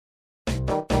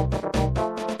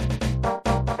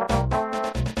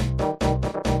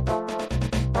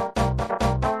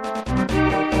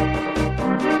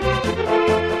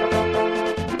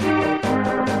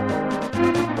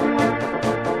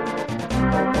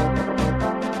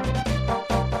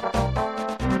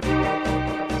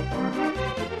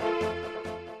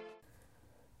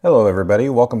Hello everybody,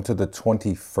 welcome to the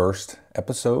 21st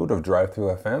episode of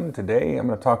Drive-Thru FM. Today I'm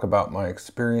going to talk about my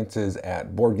experiences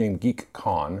at Board Game Geek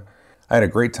Con. I had a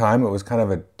great time. It was kind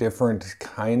of a different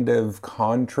kind of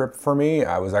con trip for me.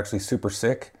 I was actually super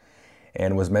sick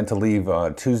and was meant to leave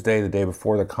Tuesday, the day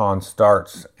before the con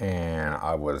starts, and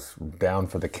I was down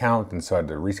for the count, and so I had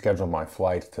to reschedule my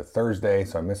flight to Thursday,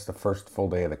 so I missed the first full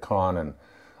day of the con and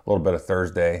a little bit of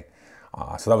Thursday.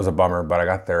 So that was a bummer, but I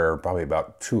got there probably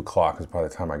about 2 o'clock is probably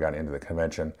the time I got into the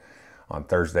convention on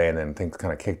Thursday, and then things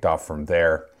kind of kicked off from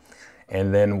there.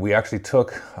 And then we actually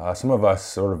took, some of us,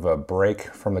 sort of a break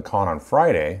from the con on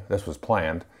Friday, this was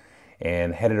planned,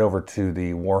 and headed over to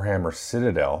the Warhammer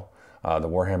Citadel, the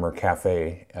Warhammer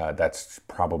Cafe. That's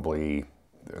probably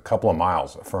a couple of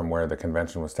miles from where the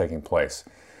convention was taking place.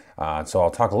 So I'll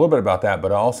talk a little bit about that,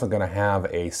 but I'm also going to have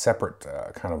a separate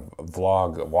kind of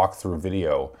vlog walkthrough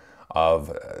video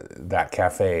of that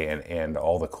cafe and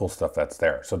all the cool stuff that's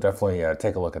there. So definitely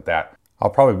take a look at that. I'll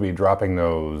probably be dropping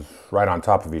those right on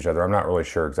top of each other. I'm not really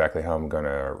sure exactly how I'm going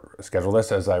to schedule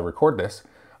this as I record this,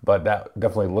 but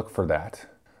definitely look for that.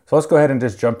 So let's go ahead and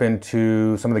just jump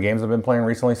into some of the games I've been playing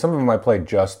recently. Some of them I played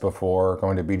just before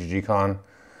going to BGG-Con,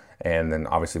 and then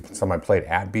obviously some I played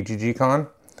at BGG-Con.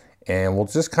 And we'll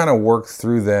just kind of work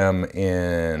through them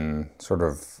in sort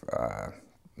of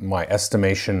my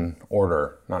estimation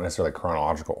order, not necessarily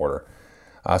chronological order.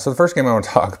 So the first game I want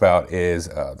to talk about is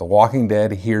The Walking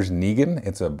Dead Here's Negan.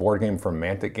 It's a board game from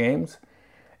Mantic Games.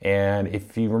 And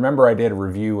if you remember, I did a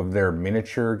review of their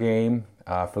miniature game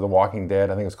for The Walking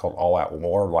Dead. I think it's called All Out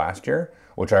War last year,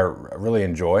 which I really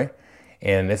enjoy.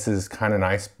 And this is kind of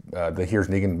nice. The Here's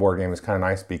Negan board game is kind of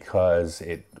nice because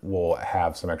it will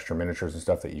have some extra miniatures and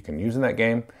stuff that you can use in that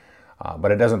game.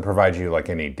 But it doesn't provide you like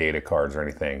any data cards or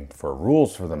anything for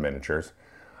rules for the miniatures.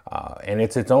 And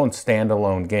it's its own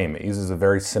standalone game. It uses a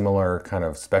very similar kind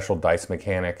of special dice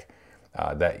mechanic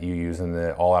that you use in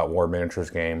the All Out War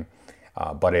miniatures game.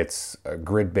 But it's a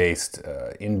grid-based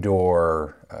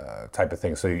indoor type of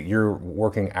thing. So you're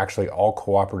working actually all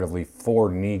cooperatively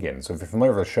for Negan. So if you're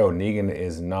familiar with the show, Negan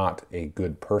is not a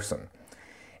good person.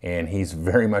 And he's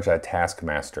very much a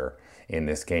taskmaster in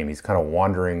this game. He's kind of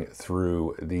wandering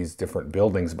through these different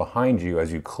buildings behind you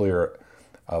as you clear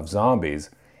of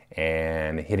zombies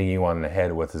and hitting you on the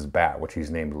head with his bat, which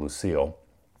he's named Lucille.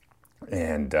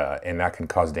 And that can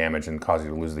cause damage and cause you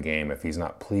to lose the game if he's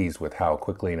not pleased with how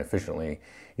quickly and efficiently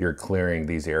you're clearing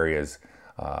these areas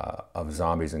of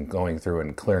zombies and going through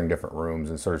and clearing different rooms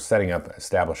and sort of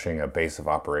establishing a base of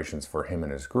operations for him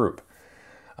and his group.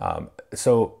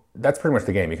 So that's pretty much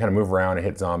the game. You kind of move around and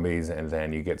hit zombies, and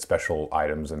then you get special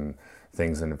items and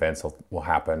things and events will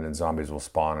happen, and zombies will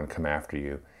spawn and come after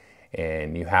you.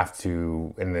 And you have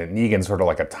to, and then Negan's sort of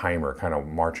like a timer kind of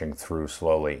marching through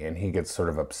slowly, and he gets sort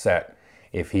of upset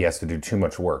if he has to do too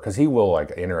much work, because he will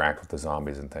like interact with the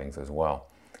zombies and things as well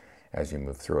as you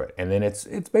move through it. And then it's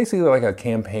basically like a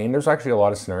campaign. There's actually a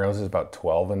lot of scenarios. There's about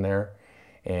 12 in there,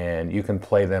 and you can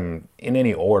play them in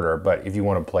any order, but if you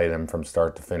want to play them from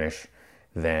start to finish,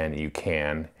 then you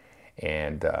can.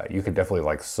 And you could definitely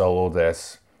like solo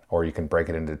this, or you can break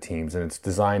it into teams, and it's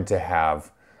designed to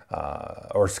have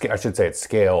I should say it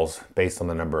scales based on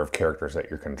the number of characters that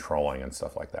you're controlling and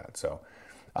stuff like that. So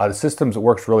the systems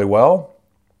works really well.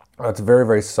 It's very,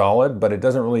 very solid, but it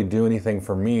doesn't really do anything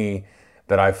for me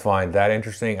that I find that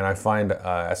interesting. And I find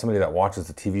as somebody that watches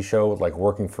the TV show, like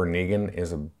working for Negan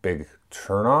is a big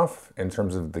turnoff in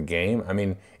terms of the game. I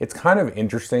mean, it's kind of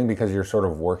interesting because you're sort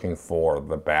of working for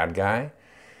the bad guy.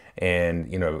 And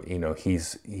he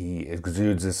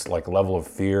exudes this like level of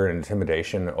fear and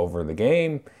intimidation over the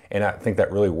game, and I think that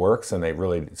really works, and they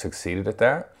really succeeded at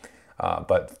that.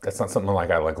 But that's not something like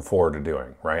I look forward to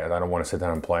doing, right? I don't want to sit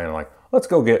down and play and like, let's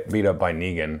go get beat up by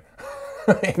Negan.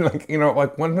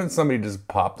 like when did somebody just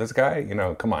pop this guy?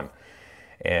 Come on.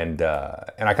 And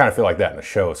I kind of feel like that in the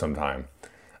show sometime.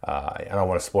 I don't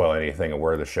want to spoil anything of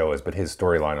where the show is, but his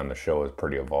storyline on the show is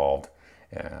pretty evolved.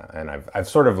 Yeah, and I've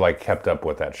sort of like kept up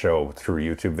with that show through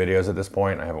YouTube videos at this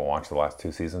point. I haven't watched the last 2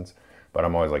 seasons, but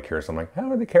I'm always like curious. I'm like, how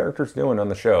are the characters doing on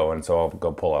the show? And so I'll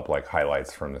go pull up like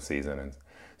highlights from the season and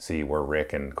see where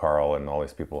Rick and Carl and all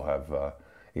these people have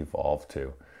evolved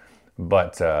to.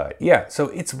 But yeah, so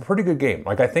it's a pretty good game.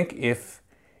 Like I think if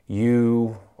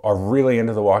you are really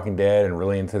into The Walking Dead and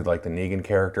really into like the Negan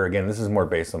character, again, this is more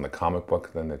based on the comic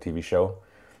book than the TV show.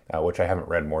 Which I haven't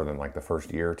read more than like the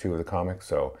first year or 2 of the comics,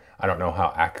 so I don't know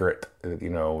how accurate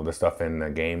the stuff in the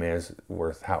game is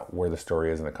where the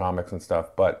story is in the comics and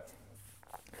stuff. But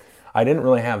I didn't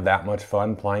really have that much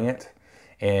fun playing it,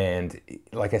 and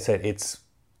like I said, it's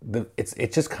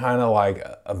just kind of like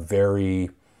a very,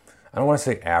 I don't want to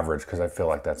say average because I feel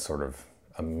like that's sort of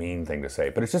a mean thing to say,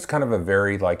 but it's just kind of a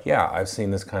very like, yeah, I've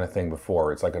seen this kind of thing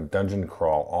before. It's like a dungeon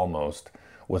crawl almost,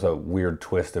 with a weird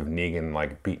twist of Negan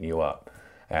like beating you up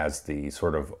as the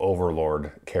sort of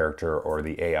overlord character, or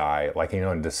the AI, like, you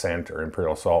know, in Descent or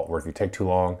Imperial Assault, where if you take too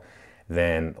long,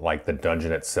 then like the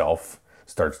dungeon itself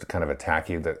starts to kind of attack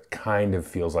you. That kind of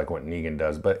feels like what Negan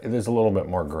does, but it is a little bit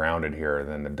more grounded here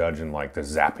than the dungeon, like the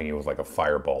zapping you with like a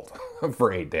firebolt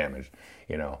for 8 damage,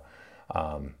 you know.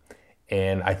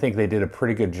 And I think they did a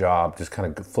pretty good job just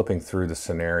kind of flipping through the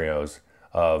scenarios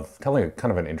of telling a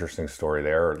kind of an interesting story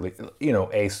there, or at least, you know,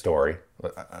 a story.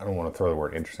 I don't want to throw the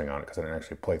word interesting on it because I didn't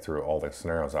actually play through all the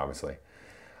scenarios, obviously.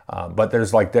 But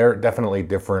there are definitely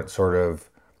different sort of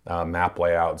map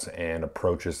layouts and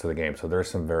approaches to the game. So there's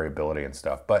some variability and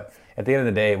stuff. But at the end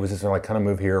of the day, it was just like kind of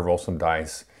move here, roll some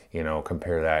dice, you know,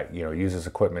 compare that, you know, use this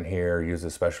equipment here, use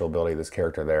this special ability, this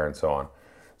character there, and so on.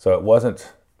 So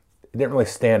it didn't really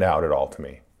stand out at all to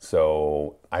me.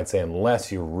 So I'd say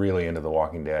unless you're really into The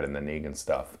Walking Dead and the Negan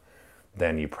stuff,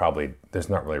 then there's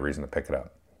not really a reason to pick it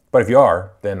up. But if you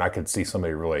are, then I could see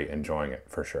somebody really enjoying it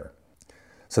for sure.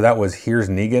 So that was Here's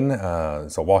Negan.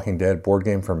 It's a Walking Dead board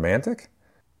game from Mantic.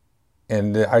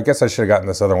 And I guess I should have gotten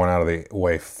this other one out of the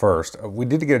way first. We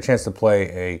did get a chance to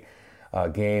play a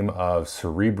game of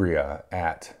Cerebria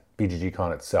at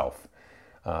BGGCon itself.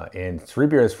 And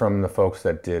Cerebria is from the folks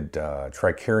that did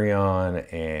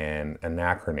Tricarion and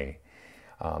Anachrony.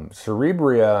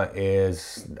 Cerebria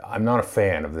I'm not a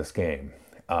fan of this game.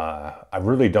 I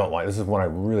really don't like, this is one I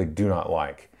really do not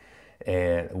like.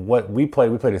 And what we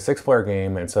played a 6-player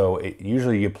game, and so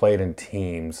usually you play it in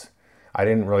teams. I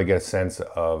didn't really get a sense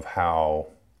of how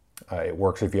it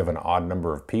works if you have an odd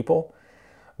number of people,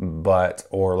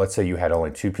 or let's say you had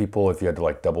only 2 people, if you had to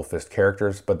like double fist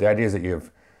characters. But the idea is that you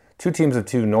have 2 teams of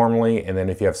 2 normally, and then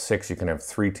if you have 6, you can have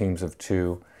 3 teams of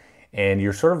 2. And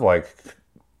you're sort of like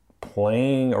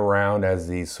playing around as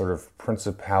these sort of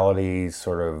principalities,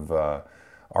 sort of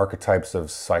archetypes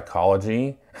of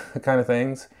psychology kind of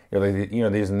things. You know,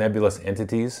 these nebulous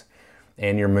entities,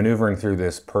 and you're maneuvering through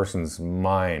this person's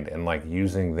mind and like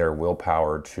using their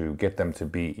willpower to get them to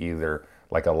be either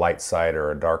like a light side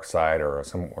or a dark side, or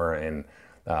somewhere in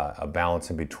a balance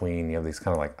in between. You have these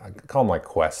kind of like, I call them like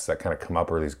quests that kind of come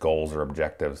up, or these goals or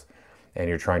objectives, and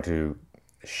you're trying to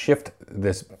shift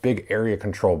this big area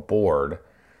control board,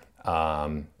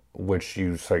 which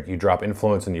you drop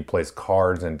influence and you place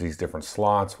cards in these different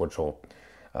slots, which will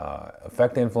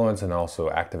affect influence and also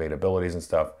activate abilities and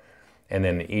stuff. And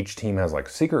then each team has like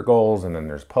secret goals, and then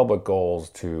there's public goals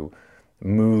to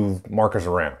move markers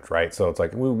around, right? So it's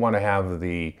like, we want to have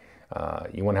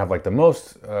you want to have like the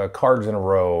most cards in a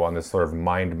row on this sort of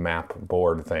mind map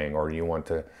board thing, or you want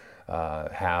to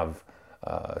have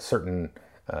certain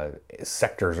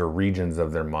sectors or regions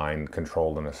of their mind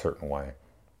controlled in a certain way.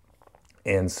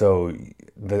 And so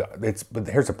but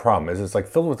here's the problem: is it's like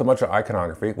filled with a bunch of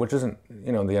iconography, which isn't,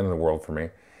 you know, the end of the world for me.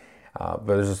 But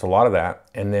there's just a lot of that,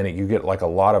 and then you get like a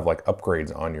lot of like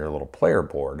upgrades on your little player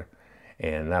board,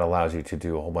 and that allows you to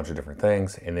do a whole bunch of different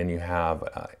things. And then you have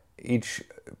each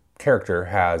character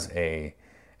has a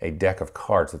deck of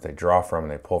cards that they draw from,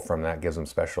 and they pull from. That gives them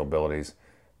special abilities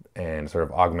and sort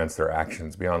of augments their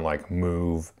actions beyond like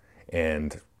move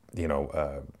and, you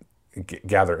know,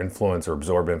 gather influence or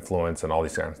absorb influence and all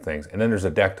these kinds of things. And then there's a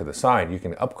deck to the side. You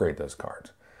can upgrade those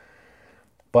cards.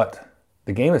 But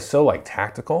the game is so like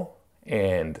tactical,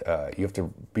 and you have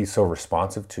to be so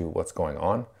responsive to what's going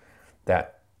on,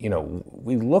 that, you know,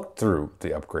 we looked through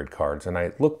the upgrade cards, and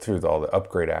I looked through all the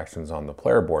upgrade actions on the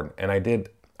player board, and I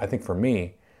think for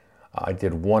me, I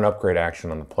did one upgrade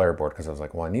action on the player board because I was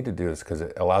like, well, I need to do this because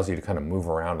it allows you to kind of move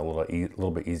around a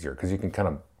little bit easier, because you can kind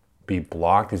of be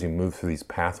blocked as you move through these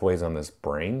pathways on this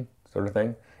brain sort of thing.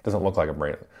 It doesn't look like a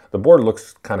brain. The board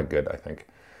looks kind of good, I think,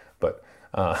 but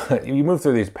you move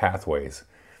through these pathways,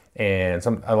 and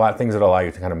a lot of things that allow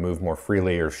you to kind of move more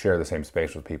freely or share the same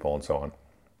space with people and so on.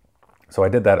 So I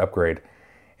did that upgrade,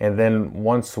 and then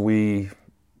once we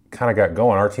kind of got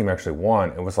going, our team actually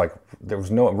won. It was like there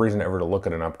was no reason ever to look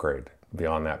at an upgrade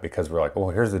beyond that, because we're like, well,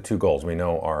 here's the 2 goals. We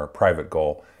know our private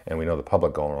goal and we know the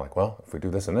public goal, and we're like, well, if we do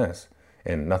this and this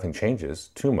and nothing changes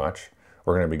too much,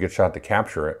 we're going to be a good shot to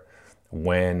capture it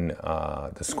when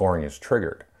the scoring is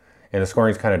triggered. And the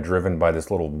scoring is kind of driven by this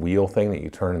little wheel thing that you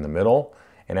turn in the middle.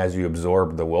 And as you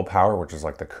absorb the willpower, which is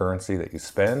like the currency that you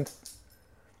spend,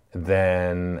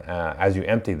 then as you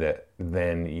empty that,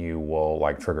 then you will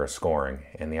like trigger a scoring.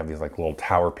 And you have these like little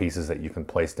tower pieces that you can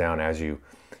place down as you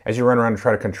run around and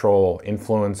try to control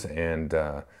influence and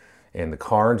the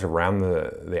cards around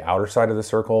the outer side of the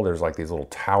circle. There's like these little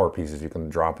tower pieces you can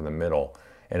drop in the middle,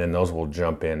 and then those will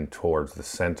jump in towards the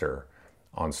center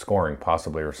on scoring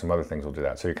possibly, or some other things will do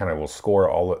that. So you kind of will score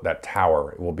all that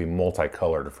tower. It will be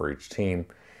multicolored for each team.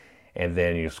 And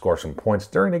then you score some points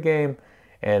during the game,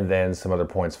 and then some other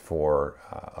points for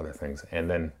other things. And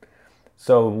then,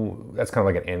 so that's kind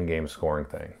of like an end game scoring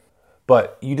thing.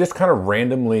 But you just kind of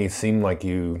randomly seem like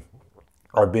you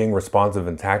are being responsive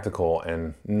and tactical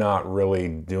and not really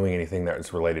doing anything that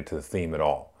is related to the theme at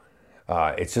all.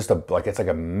 It's just it's like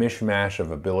a mishmash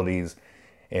of abilities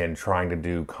and trying to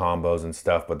do combos and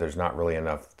stuff, but there's not really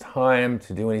enough time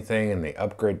to do anything, and the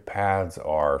upgrade paths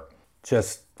are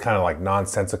just kind of like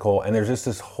nonsensical, and there's just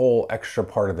this whole extra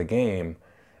part of the game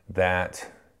that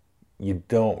you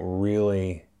don't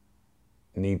really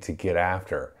need to get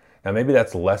after. Now maybe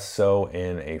that's less so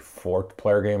in a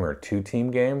 4-player game or a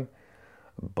 2-team game,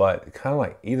 but kind of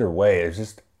like either way, it's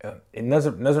just, it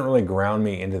doesn't really ground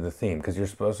me into the theme, because you're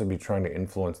supposed to be trying to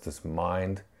influence this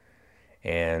mind,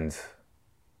 and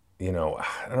I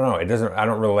don't know, I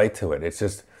don't relate to it. It's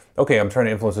just, okay, I'm trying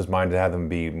to influence this mind to have them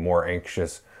be more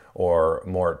anxious or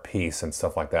more at peace and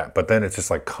stuff like that. But then it's just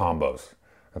like combos.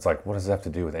 It's like, what does it have to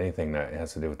do with anything that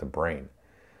has to do with the brain?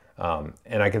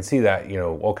 And I can see that,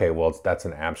 okay, well, that's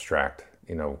an abstract,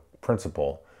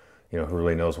 principle, who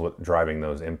really knows what driving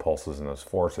those impulses and those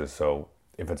forces. So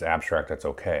if it's abstract, that's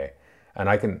okay. And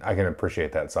I can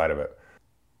appreciate that side of it.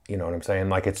 You know what I'm saying?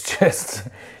 Like, it's just,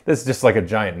 this is just like a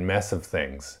giant mess of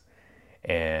things.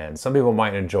 And some people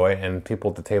might enjoy it, and people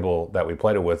at the table that we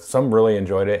played it with, some really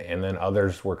enjoyed it, and then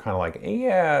others were kind of like,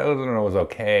 yeah, it was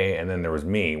okay. And then there was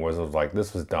me, was like,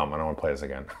 this was dumb, I don't want to play this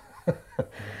again.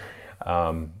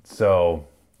 So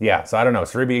I don't know.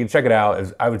 Cerebria, you can check it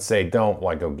out. I would say don't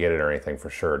like go get it or anything,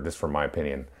 for sure, just from my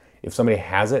opinion. If somebody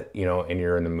has it, and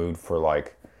you're in the mood for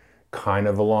like kind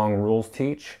of a long rules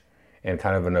teach and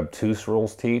kind of an obtuse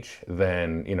rules teach,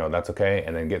 then, that's okay.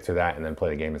 And then get through that and then play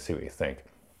the game and see what you think.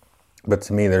 But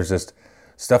to me, there's just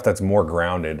stuff that's more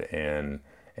grounded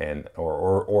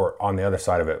or on the other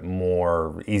side of it,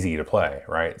 more easy to play,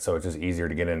 right? So it's just easier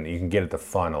to get in. You can get at the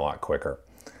fun a lot quicker.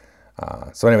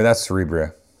 So anyway, that's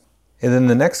Cerebria. And then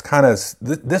the next kind of,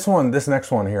 this next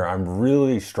one here, I'm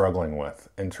really struggling with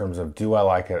in terms of, do I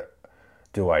like it?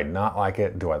 Do I not like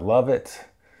it? Do I love it?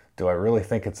 Do I really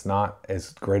think it's not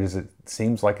as great as it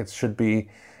seems like it should be?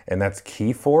 And that's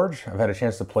Keyforge. I've had a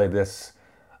chance to play this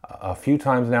a few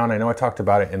times now, and I know I talked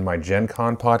about it in my Gen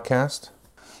Con podcast.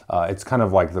 It's kind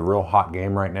of like the real hot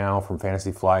game right now from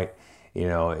Fantasy Flight.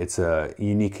 It's a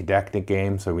unique deck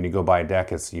game, so when you go buy a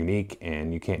deck, it's unique,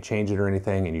 and you can't change it or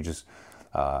anything, and you just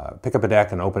pick up a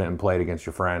deck and open it and play it against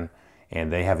your friend,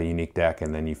 and they have a unique deck,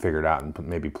 and then you figure it out and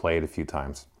maybe play it a few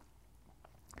times.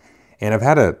 And I've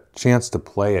had a chance to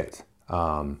play it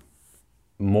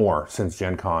more since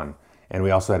Gen Con, and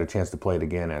we also had a chance to play it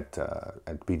again at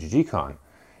BGG Con.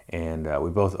 And we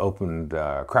both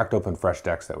cracked open fresh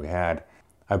decks that we had.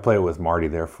 I played it with Marty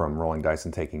there from Rolling Dice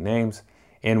and Taking Names,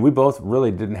 and we both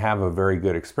really didn't have a very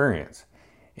good experience.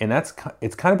 And it's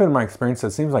kind of been my experience.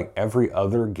 It seems like every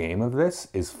other game of this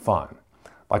is fun.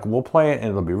 Like, we'll play it and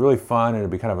it'll be really fun, and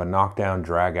it'll be kind of a knockdown,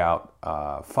 drag out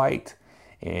fight,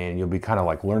 and you'll be kind of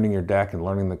like learning your deck and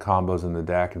learning the combos in the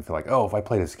deck and feel like, oh, if I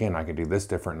play this again, I could do this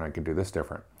different and I could do this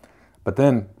different. But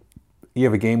then you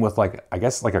have a game with like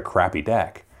a crappy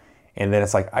deck. And then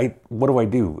it's like, what do I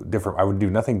do different? I would do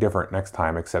nothing different next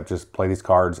time except just play these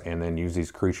cards and then use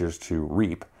these creatures to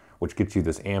reap, which gets you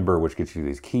this amber, which gets you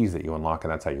these keys that you unlock,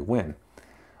 and that's how you win.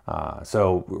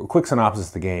 So quick synopsis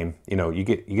of the game, you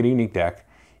get a unique deck,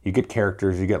 you get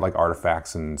characters, you get like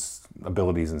artifacts and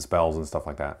abilities and spells and stuff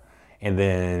like that. And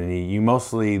then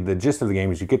the gist of the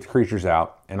game is you get the creatures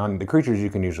out, and on the creatures you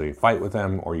can usually fight with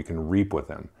them or you can reap with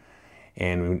them.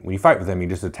 And when you fight with them, you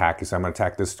just attack. You say, I'm going to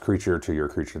attack this creature to your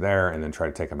creature there, and then try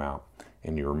to take them out.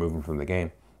 And you remove them from the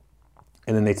game.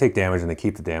 And then they take damage, and they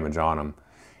keep the damage on them.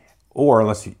 Or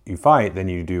unless you fight, then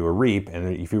you do a reap, and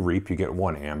if you reap, you get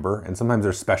 1 amber. And sometimes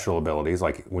there's special abilities,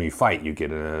 like when you fight, you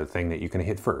get a thing that you can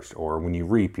hit first. Or when you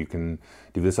reap, you can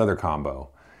do this other combo.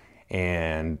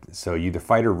 And so you either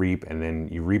fight or reap, and then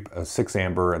you reap a 6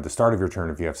 amber at the start of your turn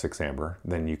if you have 6 amber.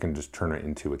 Then you can just turn it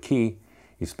into a key.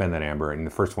 You spend that amber, and the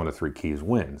first 1 to 3 keys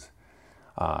wins.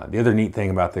 The other neat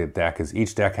thing about the deck is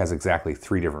each deck has exactly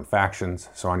 3 different factions.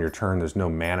 So on your turn, there's no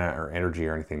mana or energy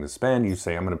or anything to spend. You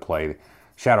say, I'm going to play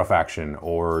Shadow faction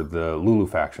or the Lulu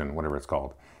faction, whatever it's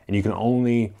called. And you can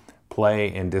only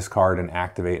play and discard and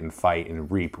activate and fight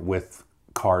and reap with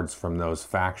cards from those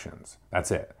factions. That's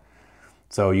it.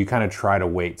 So you kind of try to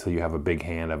wait till you have a big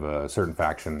hand of a certain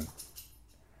faction,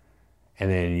 and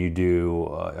then you do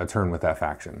a turn with that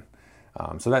faction.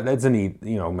 So that's a neat,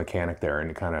 mechanic there, and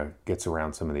it kind of gets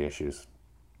around some of the issues.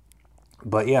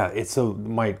 But yeah, it's so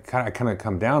might kind of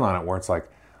come down on it where it's like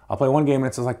I'll play one game and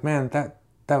it's just like, man, that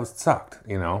was sucked,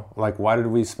 you know? Like, why did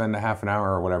we spend a half an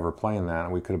hour or whatever playing that,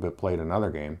 and we could have played another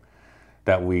game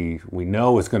that we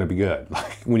know is going to be good.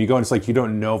 Like when you go and it's like you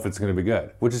don't know if it's going to be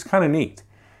good, which is kind of neat.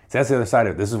 So that's the other side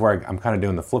of it. This is where I'm kind of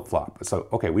doing the flip flop. So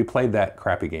okay, we played that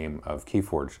crappy game of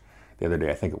Keyforge the other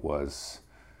day. I think it was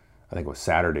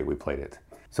Saturday we played it.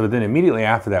 So then immediately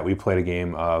after that, we played a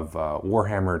game of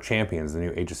Warhammer Champions, the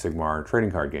new Age of Sigmar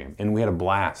trading card game, and we had a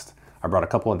blast. I brought a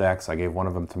couple of decks. I gave one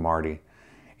of them to Marty,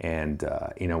 and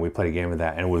we played a game of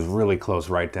that, and it was really close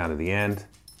right down to the end.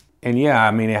 And yeah, I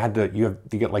mean, you have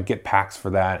to get packs for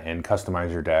that and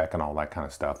customize your deck and all that kind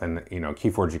of stuff. And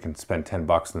Keyforge, you can spend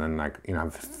 $10 and then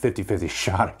have a 50-50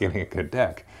 shot at getting a good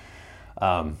deck.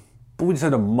 But we just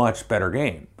had a much better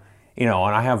game. And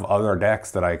I have other decks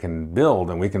that I can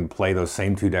build, and we can play those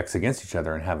same two decks against each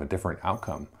other and have a different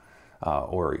outcome.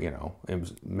 Or it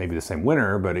was maybe the same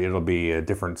winner, but it'll be a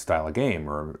different style of game,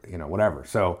 or whatever.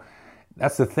 So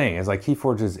that's the thing. It's like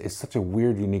Keyforge is such a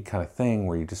weird, unique kind of thing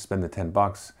where you just spend the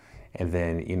 $10 and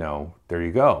then there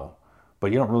you go.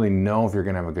 But you don't really know if you're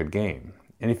going to have a good game.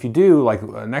 And if you do, like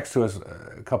next to us,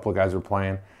 a couple of guys were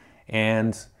playing,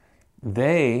 and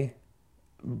they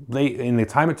in the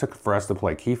time it took for us to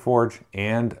play Keyforge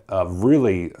and a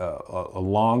really a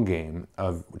long game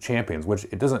of Champions, which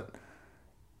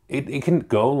it can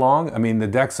go long. I mean, the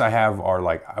decks I have are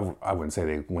like, I wouldn't say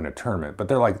they win a tournament, but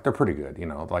they're pretty good,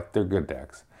 like they're good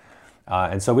decks.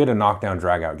 And so we had a knockdown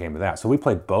drag out game of that. So we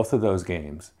played both of those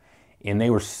games, and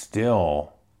they were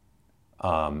still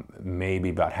maybe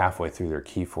about halfway through their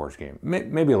Keyforge game,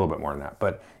 maybe a little bit more than that.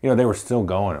 But they were still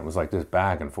going. It was like this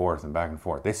back and forth and back and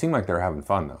forth. They seemed like they were having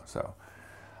fun though. So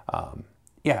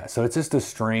yeah, so it's just a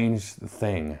strange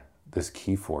thing, this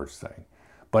Keyforge thing.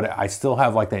 But I still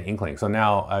have like that inkling. So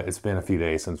now it's been a few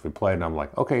days since we played, and I'm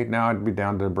like, okay, now I'd be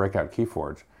down to break out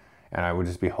Keyforge, and I would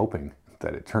just be hoping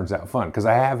that it turns out fun, because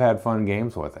I have had fun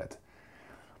games with it.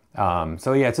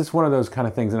 So yeah, it's just one of those kind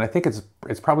of things, and I think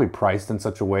it's probably priced in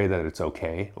such a way that it's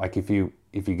okay. Like if you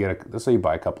get let's say you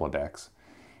buy a couple of decks,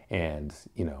 and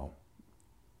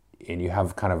and you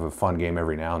have kind of a fun game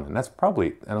every now and then, that's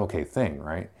probably an okay thing,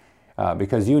 right?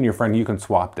 Because you and your friend, you can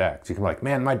swap decks. You can be like,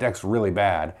 man, my deck's really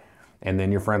bad, and then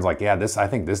your friend's like, yeah, I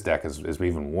think this deck is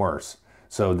even worse.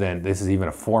 So then this is even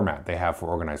a format they have for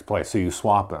organized play. So you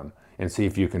swap them and see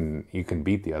if you can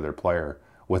beat the other player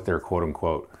with their quote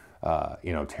unquote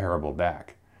terrible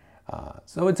deck.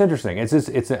 So it's interesting. I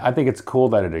think it's cool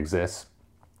that it exists,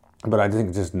 but I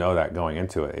think just know that going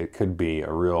into it, it could be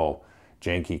a real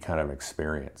janky kind of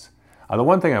experience. The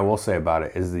one thing I will say about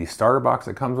it is the starter box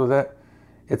that comes with it.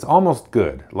 It's almost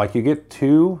good. Like you get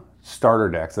 2 starter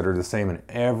decks that are the same in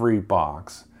every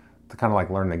box to kind of like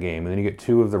learn the game, and then you get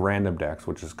 2 of the random decks,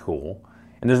 which is cool.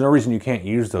 And there's no reason you can't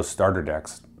use those starter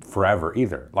decks forever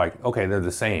either. Like, okay, they're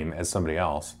the same as somebody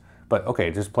else, but okay,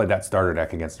 just play that starter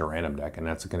deck against a random deck, and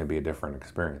that's going to be a different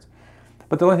experience.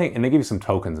 But the only thing, and they give you some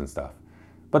tokens and stuff,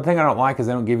 but the thing I don't like is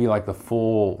they don't give you like the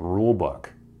full rule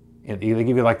book. They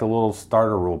give you like the little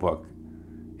starter rule book,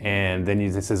 and then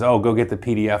it says, oh, go get the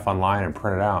PDF online and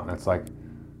print it out.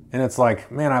 And it's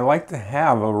like, man, I like to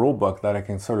have a rule book that I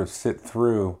can sort of sit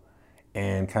through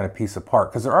and kind of piece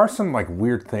apart, because there are some like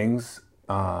weird things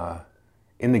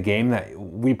in the game that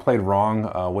we played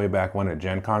wrong way back when at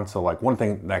Gen Con. So like one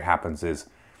thing that happens is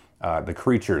the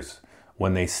creatures,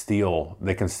 when they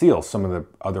can steal some of the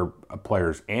other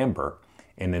players' amber,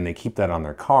 and then they keep that on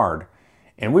their card.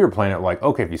 And we were playing it like,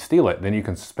 okay, if you steal it, then you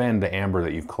can spend the amber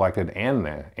that you've collected and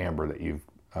the amber that you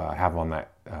have on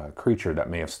that creature that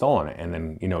may have stolen it, and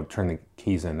then turn the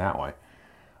keys in that way.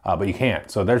 But you can't.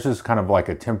 So there's just kind of like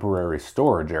a temporary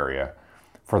storage area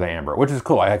for the amber, which is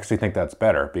cool. I actually think that's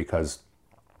better because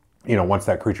once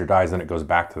that creature dies, then it goes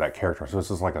back to that character. So it's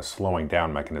just like a slowing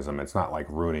down mechanism. It's not like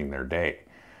ruining their day.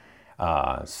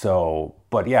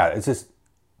 But yeah, it's just,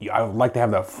 I would like to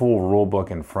have that full rule book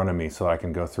in front of me so I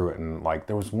can go through it. And like,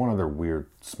 there was one other weird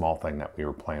small thing that we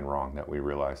were playing wrong that we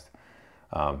realized.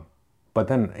 But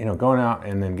then, going out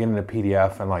and then getting a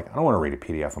PDF, and like, I don't want to read a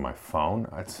PDF on my phone.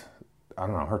 I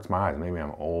don't know, it hurts my eyes. Maybe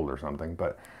I'm old or something,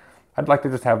 but I'd like to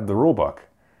just have the rule book.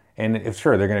 And if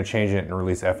sure, they're going to change it and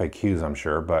release FAQs, I'm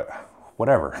sure, but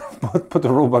whatever. Put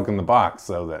the rule book in the box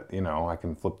so that, I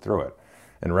can flip through it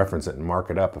and reference it and mark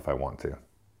it up if I want to.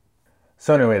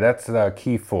 So anyway, that's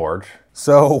Keyforge.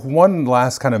 So one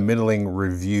last kind of middling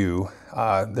review.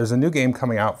 There's a new game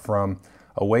coming out from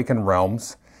Awakened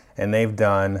Realms, and they've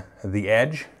done The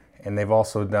Edge, and they've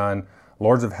also done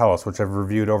Lords of Hellas, which I've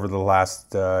reviewed over the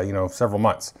last several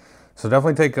months. So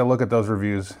definitely take a look at those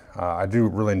reviews. I do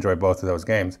really enjoy both of those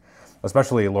games,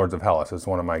 especially Lords of Hellas. It's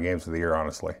one of my games of the year,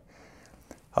 honestly.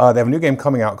 They have a new game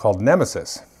coming out called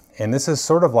Nemesis. And this is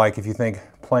sort of like, if you think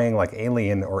playing like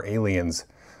Alien or Aliens,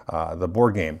 the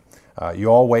board game. You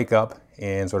all wake up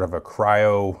in sort of a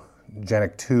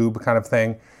cryogenic tube kind of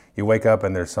thing. You wake up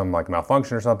and there's some like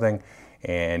malfunction or something,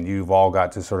 and you've all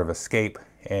got to sort of escape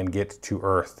and get to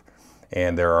Earth.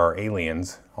 And there are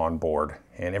aliens on board.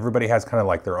 And everybody has kind of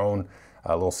like their own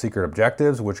little secret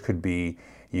objectives, which could be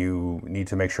you need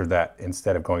to make sure that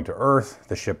instead of going to Earth,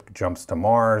 the ship jumps to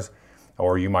Mars,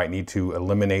 or you might need to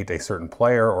eliminate a certain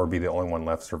player or be the only one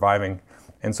left surviving.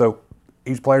 And so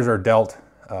each players are dealt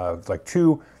like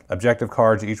 2 objective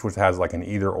cards, each which has like an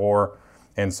either or.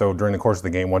 And so during the course of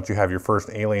the game, once you have your first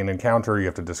alien encounter, you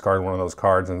have to discard one of those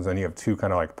cards, and then you have 2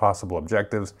 kind of like possible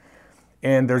objectives.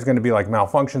 And there's going to be like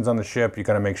malfunctions on the ship. You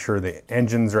got to make sure the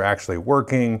engines are actually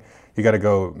working. You got to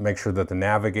go make sure that the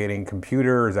navigating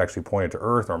computer is actually pointed to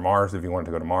Earth or Mars if you want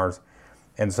to go to Mars,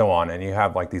 and so on. And you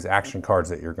have like these action cards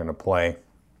that you're going to play.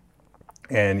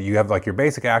 And you have like your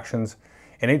basic actions.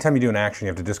 And anytime you do an action, you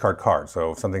have to discard cards.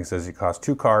 So if something says you cost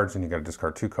 2 cards, and you got to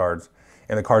discard 2 cards.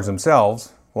 And the cards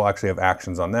themselves will actually have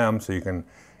actions on them, so you can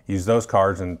use those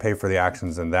cards and pay for the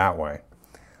actions in that way.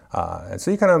 And so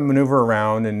you kind of maneuver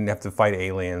around and you have to fight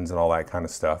aliens and all that kind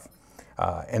of stuff.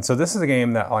 And so this is a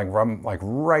game that I'm like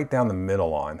right down the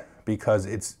middle on, because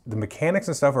the mechanics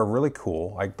and stuff are really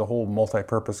cool. Like the whole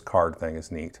multi-purpose card thing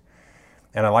is neat.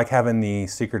 And I like having the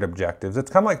secret objectives.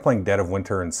 It's kind of like playing Dead of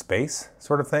Winter in space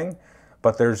sort of thing,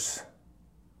 but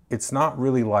it's not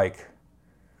really like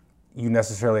you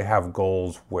necessarily have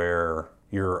goals where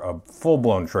you're a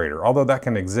full-blown trader, although that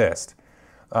can exist.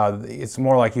 It's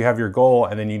more like you have your goal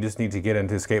and then you just need to get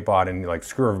into escape pod and like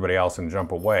screw everybody else and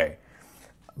jump away.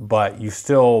 But you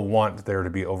still want there to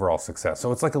be overall success.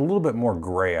 So it's like a little bit more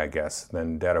gray, I guess,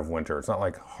 than Dead of Winter. It's not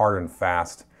like hard and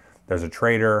fast. There's a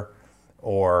trader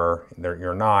or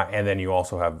you're not, and then you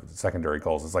also have secondary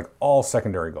goals. It's like all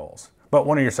secondary goals. But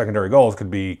one of your secondary goals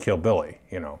could be kill Billy,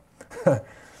 you know.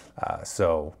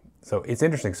 So it's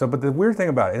interesting. But the weird thing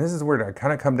about it, and this is weird, I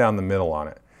kind of come down the middle on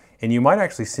it. And you might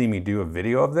actually see me do a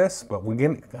video of this, but I'm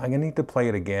gonna need to play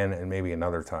it again and maybe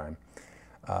another time.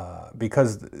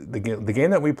 Because the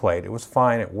game that we played, it was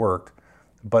fine, it worked,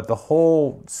 but the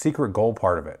whole secret goal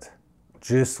part of it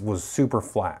just was super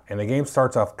flat. And the game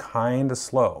starts off kind of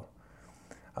slow,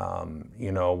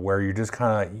 you know, where you just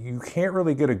you can't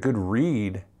really get a good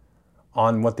read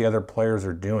on what the other players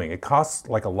are doing. It costs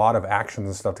like a lot of actions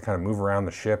and stuff to kind of move around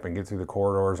the ship and get through the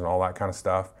corridors and all that kind of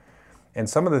stuff. And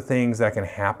some of the things that can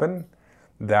happen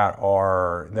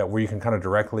where you can kind of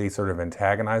directly sort of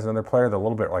antagonize another player, they're a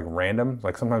little bit like random.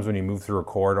 Like sometimes when you move through a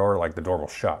corridor, like the door will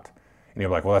shut. And you're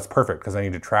like, well, that's perfect because I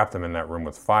need to trap them in that room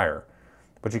with fire.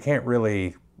 But you can't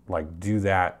really like do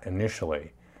that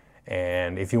initially.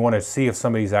 And if you want to see if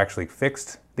somebody's actually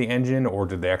fixed the engine or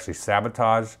did they actually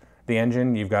sabotage the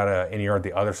engine, and you're at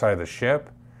the other side of the ship,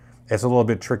 it's a little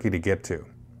bit tricky to get to.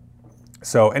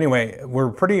 So anyway,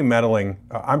 we're pretty middling.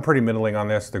 I'm pretty middling on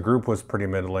this. The group was pretty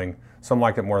middling. Some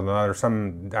liked it more than others.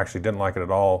 Some actually didn't like it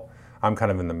at all. I'm kind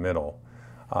of in the middle.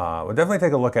 We'll definitely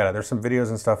take a look at it. There's some videos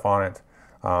and stuff on it.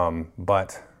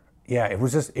 But yeah, it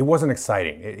wasn't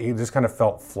exciting. It just kind of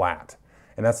felt flat.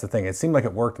 And that's the thing. It seemed like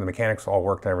it worked and the mechanics all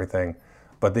worked and everything.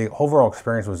 But the overall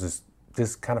experience was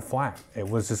just kind of flat. It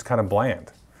was just kind of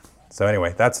bland. So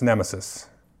anyway, that's Nemesis.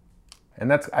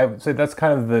 And I would say that's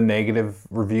kind of the negative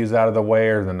reviews out of the way,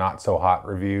 or the not so hot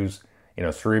reviews. You know,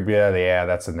 Cerebria, yeah,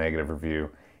 that's a negative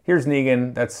review. Here's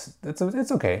Negan,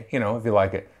 it's okay, you know, if you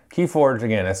like it. Keyforge,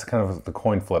 again, that's kind of the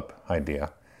coin flip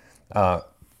idea. I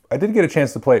did get a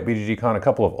chance to play at BGG-Con a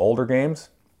couple of older games.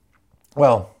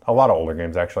 Well, a lot of older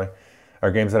games actually.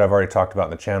 Are games that I've already talked about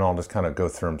in the channel. I'll just kind of go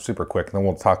through them super quick, and then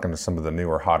we'll talk into some of the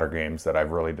newer, hotter games that I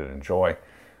really did enjoy.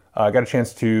 I got a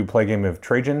chance to play a game of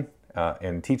Trajan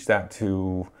and teach that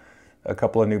to a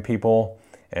couple of new people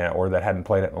or that hadn't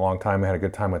played it in a long time. I had a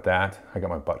good time with that. I got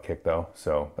my butt kicked though,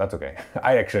 so that's okay.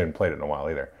 I actually hadn't played it in a while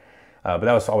either. But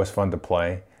that was always fun to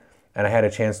play. And I had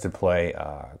a chance to play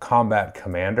Combat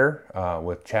Commander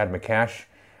with Chad McCash.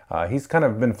 He's kind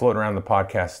of been floating around the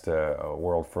podcast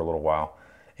world for a little while.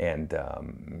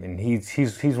 And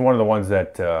he's one of the ones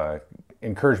that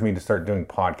encouraged me to start doing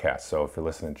podcasts. So if you're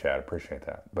listening, Chad, I appreciate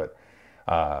that. But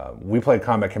we played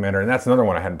Combat Commander, and that's another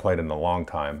one I hadn't played in a long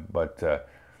time. But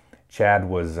Chad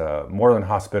was more than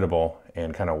hospitable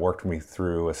and kind of worked me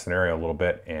through a scenario a little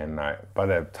bit. And by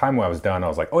the time I was done, I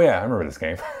was like, oh yeah, I remember this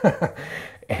game.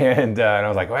 and I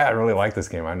was like, well, I really like this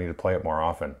game. I need to play it more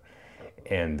often.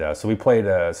 And so we played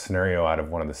a scenario out of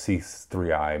one of the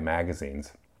C3I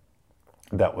magazines.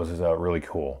 that was really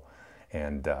cool.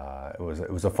 And it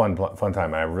was a fun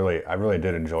time. I really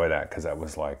did enjoy that, because I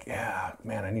was like, yeah,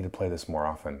 man, I need to play this more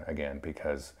often again,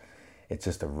 because it's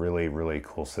just a really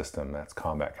cool system. That's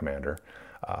Combat Commander.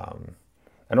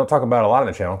 I don't talk about it a lot on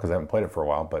the channel because I haven't played it for a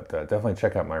while, but definitely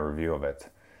check out my review of it.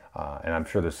 And I'm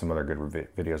sure there's some other good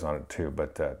videos on it too.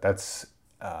 But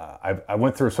I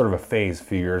went through sort of a phase a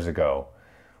few years ago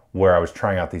where I was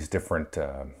trying out these different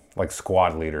like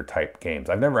squad leader type games.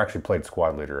 I've never actually played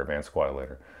Squad Leader, Advanced Squad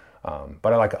Leader.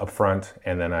 But I like Upfront,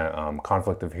 and then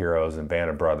Conflict of Heroes and Band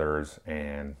of Brothers,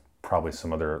 and probably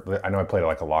some other. I know I played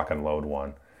like a Lock and Load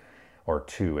one or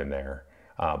two in there,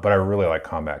 but I really like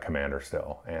Combat Commander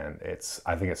still, and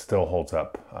I think it still holds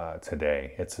up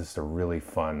today. It's just a really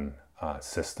fun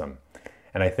system,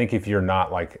 and I think if you're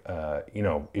not like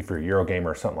if you're a Eurogamer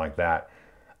or something like that,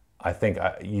 I think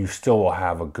you still will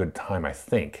have a good time. I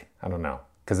think, I don't know,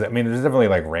 because I mean there's definitely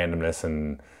like randomness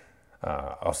and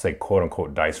I'll say quote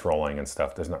unquote dice rolling and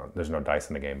stuff. There's no dice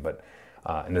in the game, but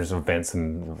and there's events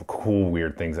and cool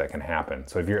weird things that can happen.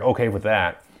 So if you're okay with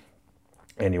that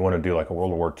and you want to do like a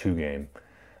World War II game,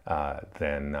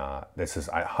 then this is,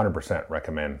 I 100%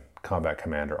 recommend Combat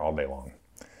Commander all day long.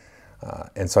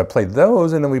 And so I played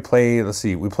those, and then we played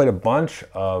a bunch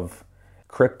of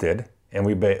Cryptid, and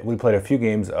we played a few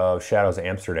games of Shadows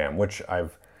Amsterdam, which I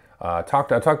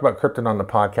talked about Cryptid on the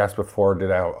podcast before, did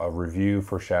a review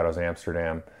for Shadows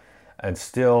Amsterdam, and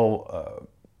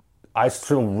I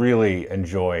still really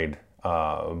enjoyed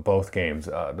both games.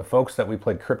 The folks that we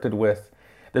played Cryptid with,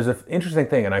 there's an interesting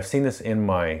thing, and I've seen this in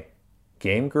my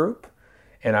game group,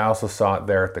 and I also saw it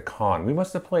there at the con. We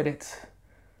must have played it,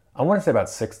 I want to say about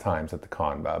 6 times at the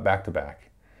con, back to back.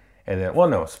 And then, well,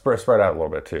 no, spread out a little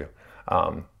bit too.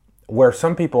 Where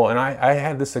some people, and I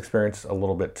had this experience a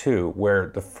little bit too, where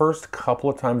the first couple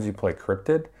of times you play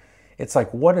Cryptid, it's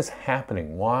like, what is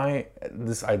happening? Why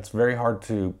this? It's very hard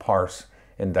to parse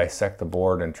and dissect the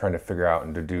board and trying to figure out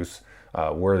and deduce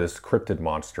where this Cryptid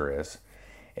monster is.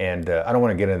 And I don't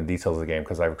want to get into the details of the game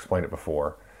because I've explained it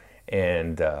before,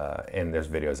 and there's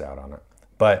videos out on it.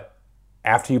 But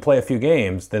after you play a few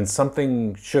games, then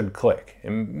something should click.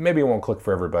 And maybe it won't click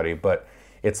for everybody, but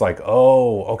it's like,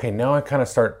 oh, okay, now I kind of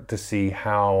start to see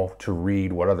how to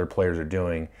read what other players are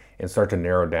doing and start to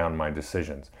narrow down my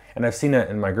decisions. And I've seen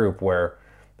that in my group where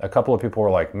a couple of people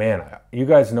were like, man, you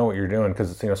guys know what you're doing,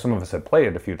 because some of us had played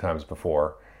it a few times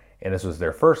before, and this was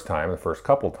their first time, the first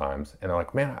couple times, and they're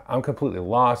like, man, I'm completely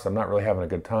lost, I'm not really having a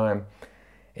good time.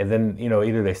 And then,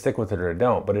 either they stick with it or they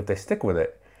don't, but if they stick with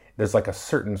it, there's like a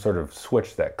certain sort of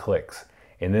switch that clicks,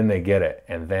 and then they get it,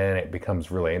 and then it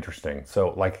becomes really interesting.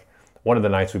 So like, one of the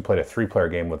nights we played a 3-player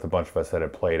game with a bunch of us that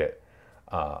had played it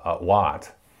a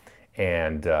lot,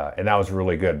 and that was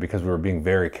really good because we were being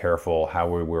very careful how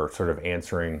we were sort of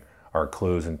answering our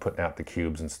clues and putting out the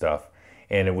cubes and stuff.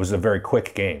 And it was a very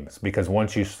quick game, because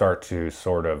once you start to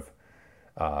sort of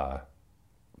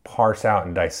parse out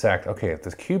and dissect, okay, if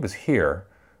this cube is here,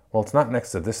 well, it's not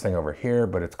next to this thing over here,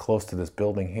 but it's close to this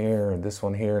building here, and this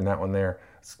one here, and that one there.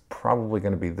 It's probably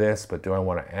going to be this, but do I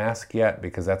want to ask yet?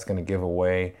 Because that's going to give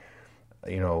away,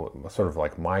 sort of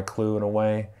like my clue in a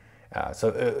way. So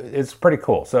it's pretty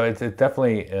cool. So it's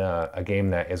definitely a game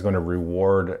that is going to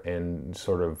reward and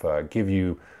sort of give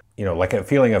you, like a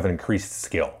feeling of increased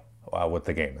skill with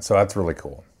the game. So that's really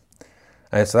cool.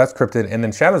 And so that's Cryptid. And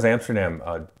then Shadows Amsterdam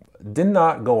did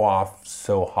not go off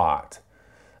so hot.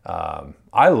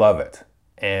 I love it.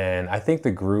 And I think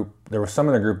there was some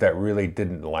in the group that really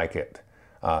didn't like it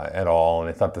at all, and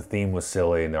they thought the theme was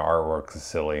silly and the artwork was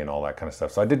silly and all that kind of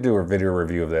stuff. So I did do a video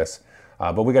review of this,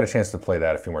 but we got a chance to play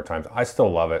that a few more times. I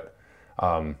still love it.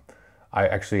 I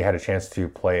actually had a chance to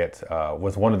play it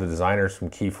with one of the designers from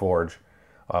Keyforge,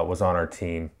 was on our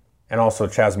team, and also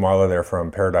Chaz Marler there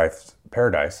from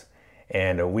Paradise,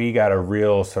 and we got a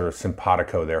real sort of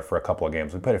simpatico there for a couple of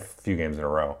games. We played a few games in a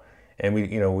row, and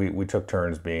we took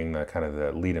turns being the kind of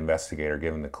the lead investigator,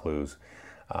 giving the clues.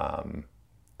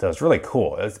 So it's really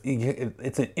cool.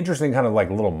 It's an interesting kind of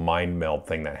like little mind meld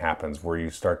thing that happens where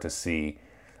you start to see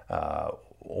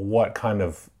what kind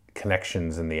of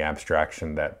connections in the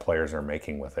abstraction that players are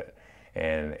making with it.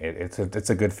 And it's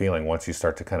a good feeling once you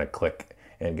start to kind of click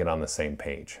and get on the same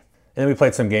page. And then we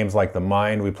played some games like The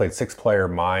Mind. We played 6-player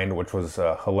Mind, which was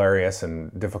hilarious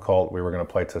and difficult. We were going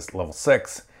to play to level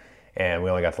 6, and we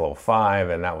only got to level 5,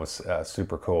 and that was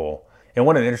super cool. And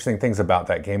one of the interesting things about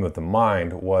that game with The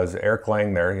Mind was Eric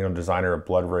Lang there, designer of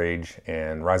Blood Rage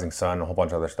and Rising Sun, a whole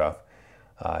bunch of other stuff.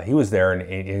 He was there, and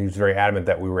he was very adamant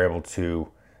that we were able to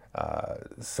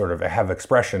sort of have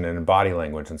expression and body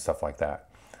language and stuff like that,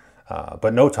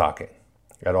 but no talking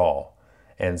at all.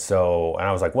 And so, and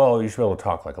I was like, well, you should be able to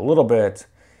talk like a little bit.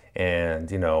 And,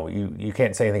 you know, you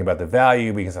can't say anything about the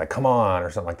value because like, come on, or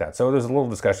something like that. So there's a little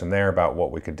discussion there about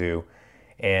what we could do.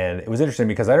 And it was interesting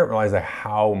because I didn't realize that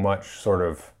how much sort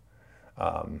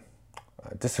of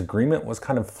disagreement was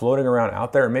kind of floating around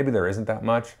out there. Maybe there isn't that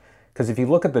much. Because if you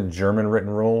look at the German written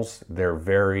rules, they're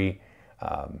very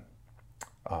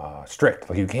strict.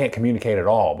 Like you can't communicate at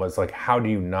all. But it's like, how do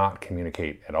you not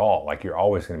communicate at all? Like you're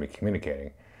always going to be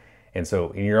communicating. And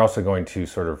so you're also going to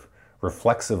sort of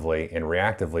reflexively and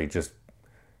reactively just,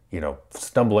 you know,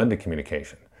 stumble into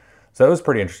communication. So that was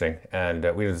pretty interesting. And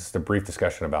we had just a brief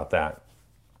discussion about that.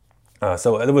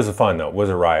 So it was fun though. It was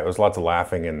a riot. It was lots of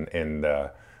laughing and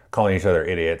calling each other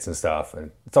idiots and stuff.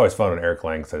 And it's always fun when Eric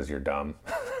Lang says you're dumb.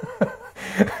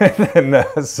 And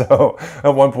so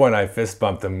at one point I fist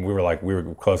bumped him. We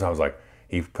were close. And I was like,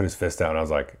 he put his fist down. And I was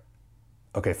like,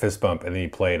 okay, fist bump. And then he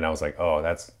played. And I was like, oh,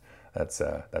 that's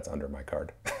under my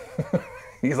card.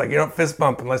 He's like, you don't fist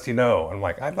bump unless you know. I'm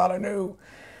like, I thought I knew.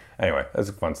 Anyway,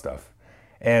 that's fun stuff.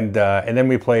 And then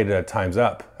we played Time's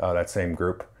Up, that same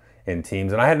group in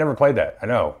teams. And I had never played that. I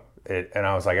know. And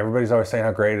I was like, everybody's always saying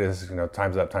how great it is. You know,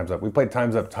 Time's Up, Time's Up. We played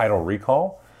Time's Up Title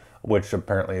Recall, which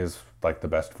apparently is like the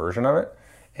best version of it.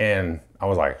 And I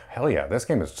was like, hell yeah, this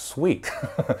game is sweet.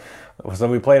 So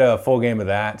we played a full game of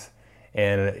that.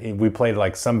 And we played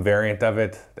like some variant of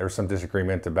it. There was some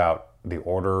disagreement about the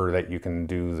order that you can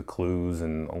do the clues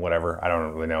and whatever. I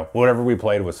don't really know. Whatever we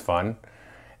played was fun.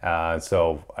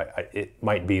 So it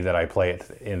might be that I play it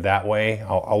in that way.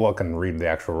 I'll look and read the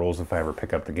actual rules if I ever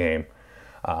pick up the game.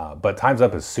 But Time's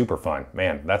Up is super fun.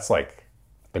 Man, that's like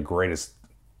the greatest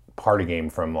party game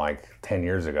from like 10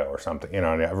 years ago or something. You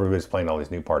know, everybody's playing all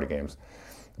these new party games.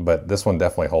 But this one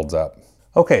definitely holds up.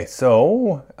 Okay,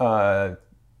 so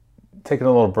taking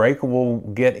a little break, we'll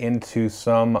get into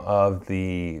some of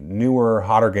the newer,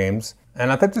 hotter games.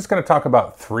 And I think just going to talk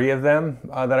about 3 of them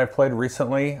that I've played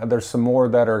recently. There's some more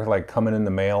that are like coming in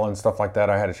the mail and stuff like that.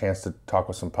 I had a chance to talk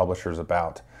with some publishers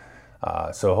about.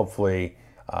 So hopefully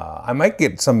I might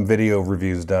get some video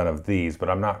reviews done of these, but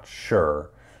I'm not sure.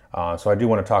 So I do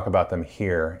want to talk about them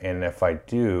here. And if I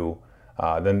do,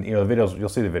 then you know the videos, you'll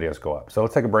see the videos go up. So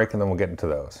let's take a break and then we'll get into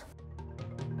those.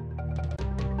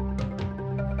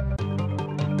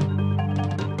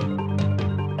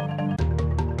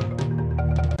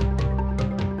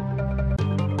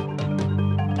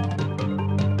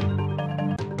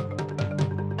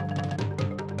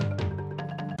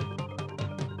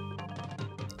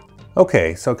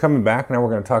 Okay, so coming back, now we're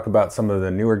going to talk about some of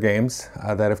the newer games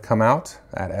that have come out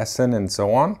at Essen and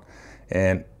so on,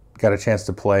 and got a chance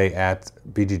to play at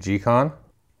BGG-Con.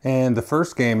 And the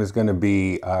first game is going to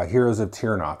be Heroes of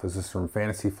Tiernoth. This is from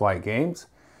Fantasy Flight Games.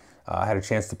 I had a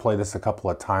chance to play this a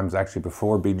couple of times actually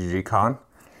before BGG-Con.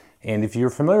 And if you're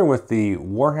familiar with the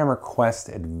Warhammer Quest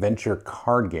Adventure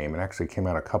card game, it actually came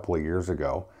out a couple of years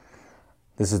ago.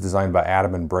 This is designed by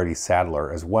Adam and Brady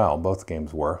Sadler as well, both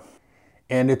games were.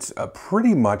 And it's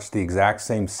pretty much the exact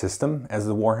same system as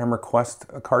the Warhammer Quest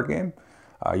card game.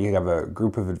 You have a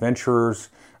group of adventurers.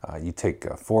 You take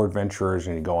 4 adventurers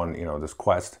and you go on, you know, this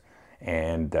quest.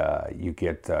 And you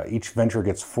get each adventurer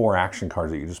gets 4 action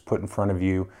cards that you just put in front of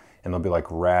you, and they'll be like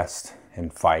rest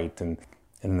and fight, and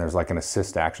then there's like an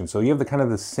assist action. So you have the kind of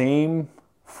the same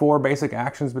 4 basic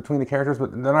actions between the characters,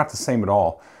 but they're not the same at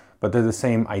all. But they're the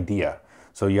same idea.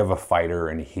 So you have a fighter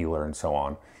and a healer and so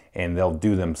on. And they'll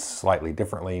do them slightly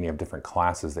differently, and you have different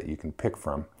classes that you can pick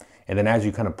from. And then as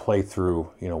you kind of play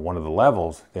through, you know, one of the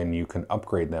levels, then you can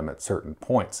upgrade them at certain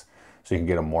points. So you can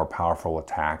get a more powerful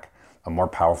attack, a more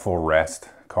powerful rest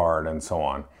card, and so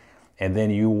on. And then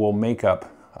you will make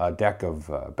up a deck of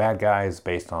bad guys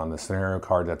based on the scenario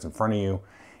card that's in front of you.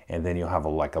 And then you'll have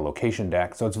like a location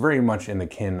deck. So it's very much in the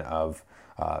kin of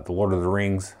the Lord of the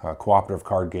Rings cooperative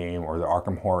card game, or the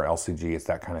Arkham Horror LCG. It's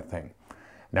that kind of thing.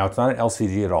 Now, it's not an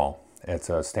LCG at all. It's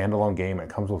a standalone game. It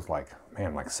comes with like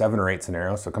 7 or 8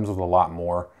 scenarios. So it comes with a lot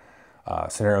more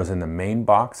scenarios in the main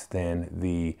box than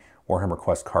the Warhammer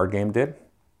Quest card game did.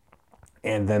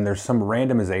 And then there's some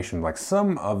randomization. Like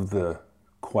some of the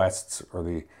quests or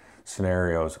the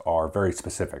scenarios are very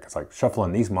specific. It's like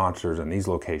shuffling these monsters in these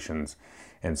locations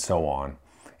and so on.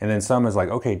 And then some is like,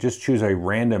 okay, just choose a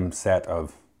random set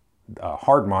of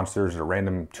hard monsters,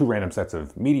 or 2 random sets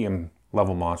of medium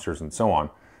level monsters and so on,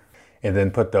 and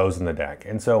then put those in the deck.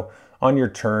 And so on your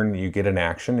turn, you get an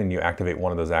action and you activate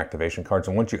one of those activation cards.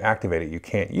 And once you activate it, you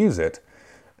can't use it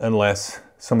unless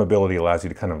some ability allows you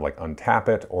to kind of like untap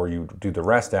it, or you do the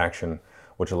rest action,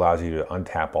 which allows you to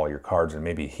untap all your cards and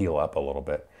maybe heal up a little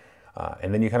bit.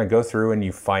 And then you kind of go through and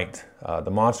you fight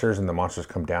the monsters, and the monsters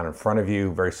come down in front of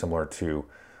you, very similar to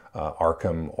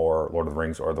Arkham or Lord of the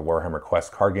Rings or the Warhammer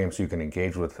Quest card game, so you can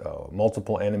engage with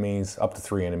multiple enemies, up to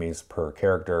 3 enemies per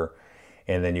character,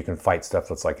 and then you can fight stuff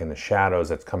that's like in the shadows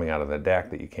that's coming out of the deck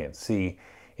that you can't see,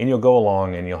 and you'll go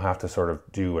along and you'll have to sort of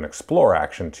do an explore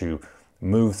action to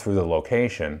move through the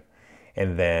location,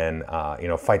 and then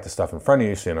fight the stuff in front of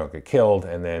you so you don't get killed,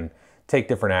 and then take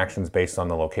different actions based on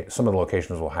the location. Some of the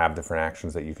locations will have different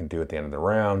actions that you can do at the end of the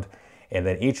round, and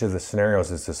then each of the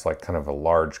scenarios is just like kind of a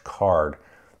large card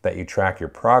that you track your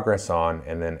progress on,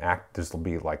 and then there's will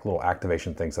be like little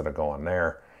activation things that'll go on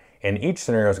there. And each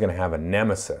scenario is going to have a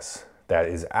nemesis that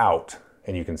is out,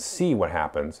 and you can see what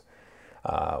happens.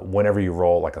 Whenever you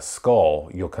roll like a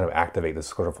skull, you'll kind of activate this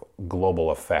sort of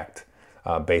global effect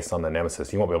based on the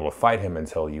nemesis. You won't be able to fight him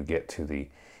until you get to the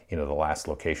last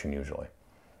location usually.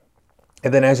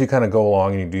 And then as you kind of go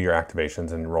along and you do your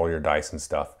activations and roll your dice and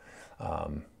stuff,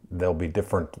 there'll be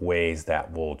different ways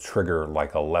that will trigger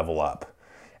like a level up.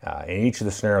 And each of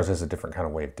the scenarios has a different kind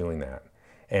of way of doing that.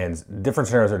 And different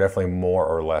scenarios are definitely more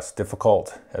or less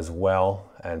difficult as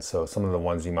well. And so some of the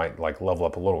ones you might like level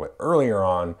up a little bit earlier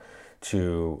on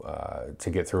to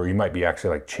get through. You might be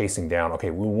actually like chasing down, okay,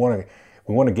 we want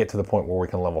to get to the point where we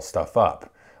can level stuff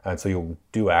up. And so you'll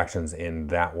do actions in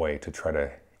that way to try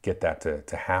to get that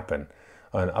to happen.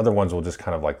 And other ones will just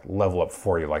kind of like level up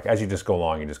for you. Like as you just go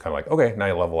along, you just kind of like, okay, now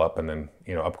you level up and then,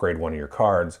 upgrade one of your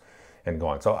cards and go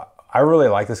on. So I really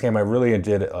like this game. I really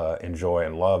did enjoy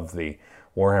and love the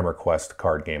Warhammer Quest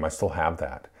card game. I still have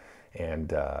that. And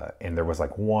there was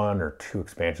like 1 or 2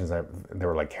 expansions. There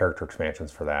were like character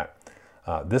expansions for that.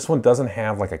 This one doesn't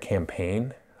have like a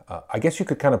campaign. I guess you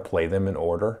could kind of play them in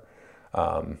order,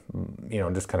 and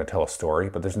just kind of tell a story,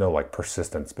 but there's no like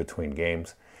persistence between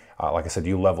games. Like I said,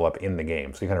 you level up in the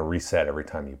game, so you kind of reset every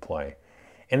time you play.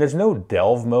 And there's no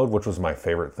delve mode, which was my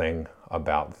favorite thing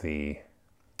about the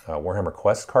Warhammer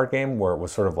Quest card game, where it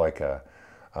was sort of like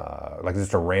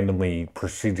just a randomly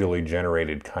procedurally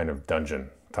generated kind of dungeon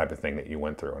type of thing that you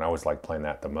went through. And I always liked playing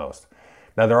that the most.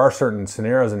 Now there are certain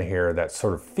scenarios in here that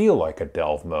sort of feel like a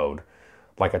delve mode,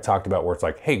 like I talked about, where it's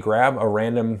like, hey, grab a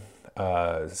random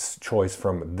choice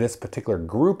from this particular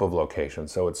group of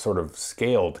locations. So it's sort of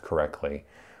scaled correctly,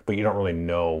 but you don't really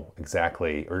know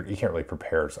exactly, or you can't really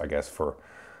prepare, I guess, for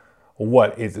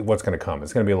what's going to come.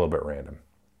 It's going to be a little bit random.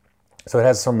 So it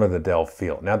has some of the delve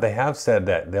feel. Now they have said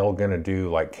that they're going to do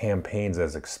like campaigns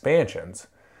as expansions.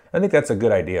 I think that's a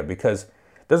good idea because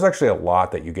there's actually a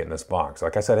lot that you get in this box.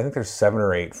 Like I said, I think there's 7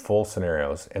 or 8 full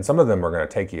scenarios, and some of them are going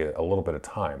to take you a little bit of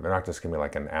time. They're not just going to be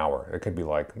like an hour. It could be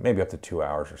like maybe up to 2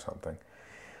 hours or something,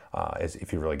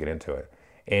 if you really get into it.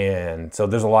 And so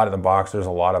there's a lot in the box. There's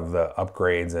a lot of the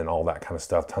upgrades and all that kind of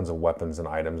stuff, tons of weapons and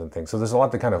items and things. So there's a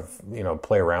lot to kind of,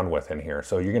 play around with in here.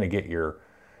 So you're going to get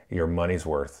your money's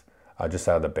worth just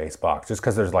out of the base box. Just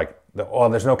because there's like,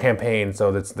 there's no campaign,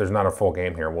 so there's not a full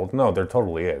game here. Well, no, there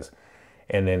totally is.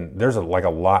 And then there's a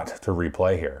lot to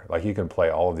replay here. Like you can play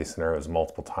all of these scenarios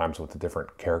multiple times with the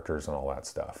different characters and all that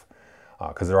stuff.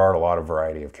 Because there are a lot of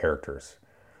variety of characters.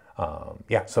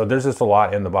 So there's just a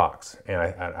lot in the box. And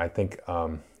I think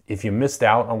if you missed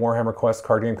out on Warhammer Quest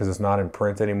card game because it's not in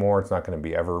print anymore, it's not going to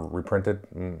be ever reprinted,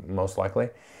 most likely,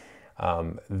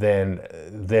 then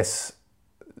this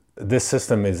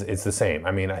system is the same.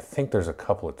 I mean, I think there's a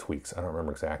couple of tweaks. I don't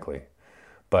remember exactly.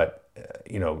 But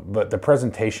the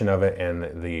presentation of it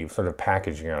and the sort of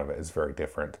packaging of it is very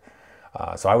different.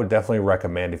 So I would definitely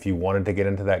recommend, if you wanted to get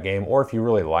into that game, or if you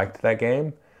really liked that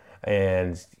game,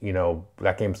 and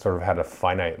that game sort of had a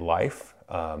finite life.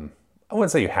 I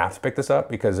wouldn't say you have to pick this up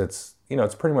because it's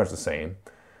pretty much the same.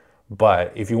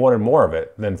 But if you wanted more of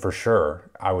it, then for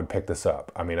sure I would pick this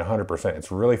up. I mean, 100%.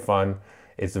 It's really fun.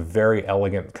 It's a very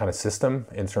elegant kind of system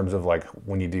in terms of like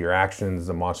when you do your actions,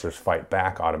 the monsters fight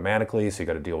back automatically. So you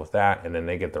got to deal with that. And then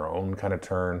they get their own kind of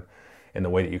turn, and the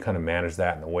way that you kind of manage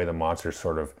that, and the way the monsters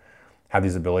sort of have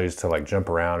these abilities to like jump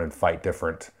around and fight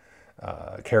different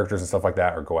characters and stuff like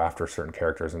that, or go after certain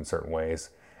characters in certain ways.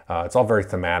 It's all very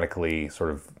thematically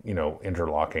sort of,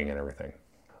 interlocking and everything.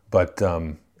 But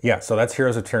so that's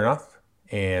Heroes of Terrinoth.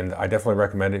 And I definitely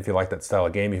recommend it if you like that style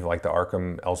of game. If you like the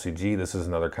Arkham LCG, this is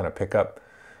another kind of pickup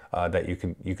that you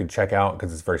can check out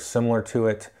because it's very similar to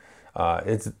it.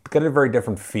 It's got a very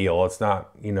different feel. It's not,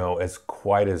 as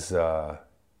quite as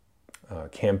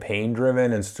campaign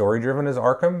driven and story driven as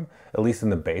Arkham, at least in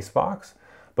the base box.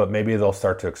 But maybe they'll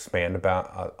start to expand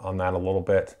on that a little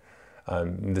bit.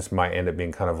 This might end up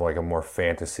being kind of like a more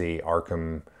fantasy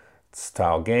Arkham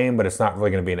style game, but it's not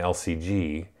really going to be an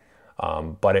LCG.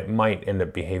 But it might end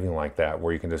up behaving like that,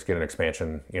 where you can just get an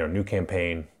expansion, new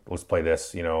campaign, let's play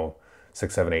this,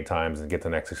 6, 7, 8 times and get the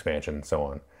next expansion and so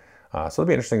on. So it'll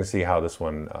be interesting to see how this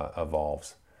one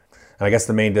evolves. And I guess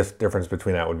the main difference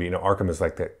between that would be, Arkham is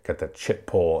like got the chip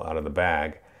pull out of the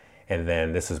bag, and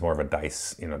then this is more of a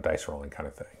dice, dice rolling kind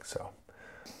of thing. So,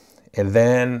 and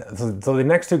then so the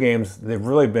next two games, they've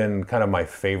really been kind of my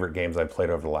favorite games I've played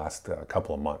over the last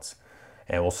couple of months.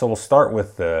 And we'll start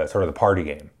with the sort of the party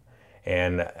game,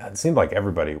 and it seemed like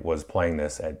everybody was playing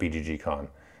this at BGG Con.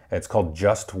 It's called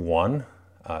Just One,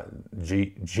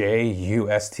 Justone.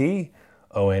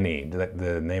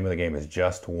 The name of the game is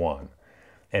Just One.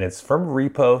 And it's from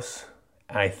Repos.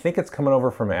 And I think it's coming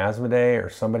over from Asmodee or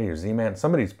somebody, or Z-Man.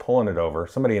 Somebody's pulling it over.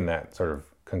 Somebody in that sort of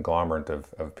conglomerate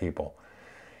of people.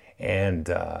 And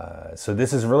so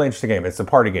this is a really interesting game. It's a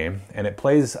party game. And it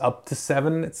plays up to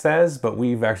 7, it says. But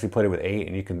we've actually played it with 8.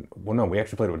 And you can... Well, no, we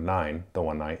actually played it with 9 the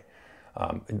one night.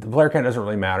 The player count doesn't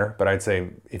really matter. But I'd say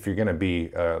if you're going to be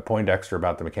Poindexter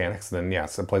about the mechanics, then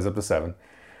yes, it plays up to 7.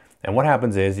 And what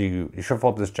happens is you shuffle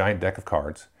up this giant deck of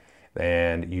cards.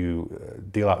 And you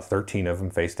deal out 13 of them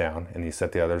face down, and you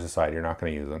set the others aside. You're not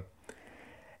going to use them.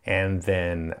 And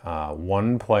then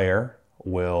one player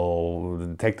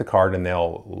will take the card and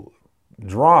they'll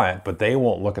draw it, but they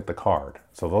won't look at the card.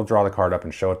 So they'll draw the card up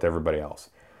and show it to everybody else.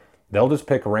 They'll just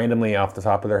pick randomly off the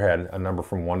top of their head a number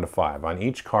from 1 to 5. On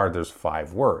each card, there's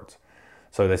 5 words.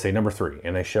 So they say number 3,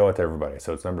 and they show it to everybody.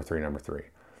 So it's number 3, number 3.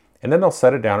 And then they'll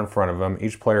set it down in front of them.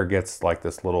 Each player gets like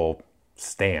this little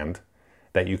stand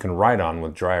that you can write on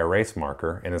with dry erase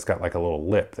marker, and it's got like a little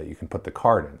lip that you can put the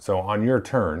card in. So on your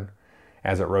turn,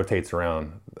 as it rotates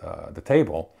around the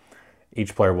table,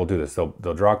 each player will do this.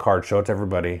 They'll draw a card, show it to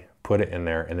everybody, put it in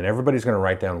there, and then everybody's going to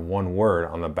write down one word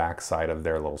on the back side of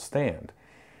their little stand.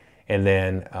 And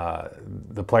then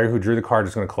the player who drew the card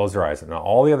is going to close their eyes. Now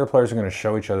all the other players are going to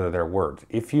show each other their words.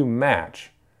 If you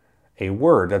match a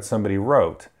word that somebody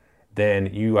wrote,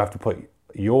 then you have to put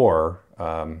your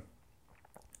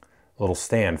little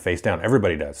stand face down.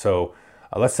 Everybody does. So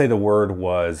let's say the word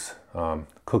was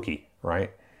cookie, right?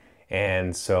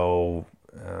 And so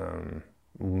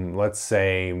let's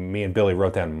say me and Billy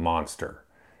wrote down monster.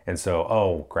 And so,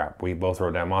 oh crap, we both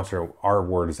wrote down monster. Our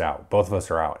word is out. Both of us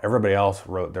are out. Everybody else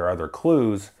wrote their other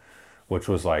clues, which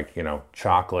was like,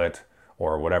 chocolate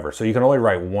or whatever. So you can only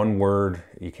write one word.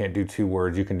 You can't do 2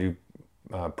 words. You can do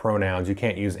pronouns. You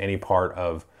can't use any part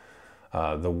of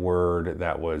the word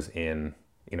that was in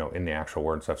the actual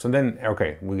word and stuff. So then,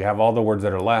 okay, we have all the words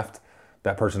that are left.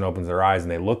 That person opens their eyes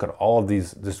and they look at all of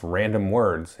these just random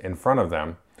words in front of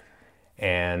them.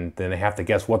 And then they have to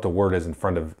guess what the word is in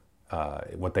front of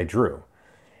what they drew.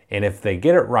 And if they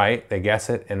get it right, they guess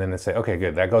it. And then they say, okay,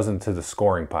 good. That goes into the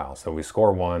scoring pile. So we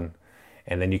score 1.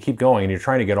 And then you keep going and you're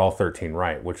trying to get all 13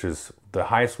 right, which is the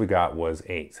highest we got was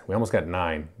 8. We almost got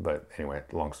 9, but anyway,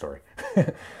 long story.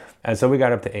 And so we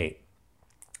got up to 8.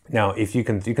 Now, if you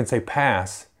can say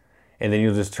pass, and then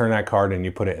you'll just turn that card and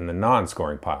you put it in the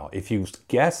non-scoring pile. If you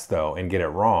guess, though, and get it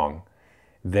wrong,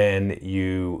 then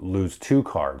you lose 2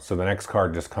 cards. So the next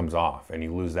card just comes off, and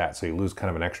you lose that. So you lose kind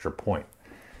of an extra point.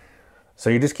 So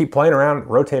you just keep playing around,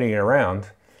 rotating it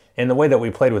around. And the way that we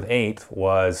played with 8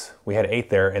 was we had 8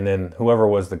 there, and then whoever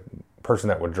was the person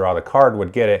that would draw the card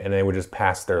would get it, and they would just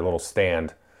pass their little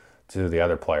stand to the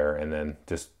other player and then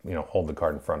just hold the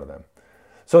card in front of them.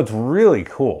 So it's really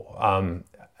cool.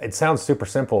 It sounds super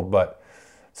simple, but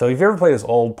so if you ever played this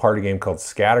old party game called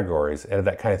Scattergories, it had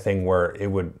that kind of thing where it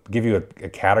would give you a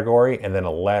category and then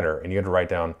a letter, and you had to write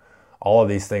down all of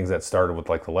these things that started with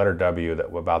like the letter W that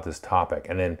about this topic,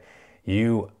 and then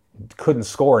you couldn't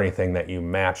score anything that you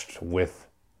matched with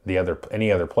any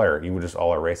other player. You would just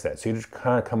all erase that. So you just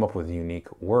kind of come up with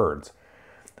unique words,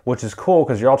 which is cool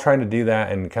because you're all trying to do that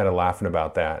and kind of laughing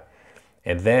about that.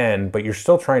 But you're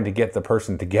still trying to get the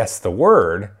person to guess the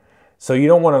word. So you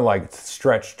don't want to like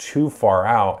stretch too far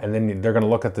out, and then they're going to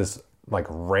look at this like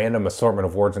random assortment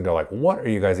of words and go like, what are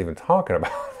you guys even talking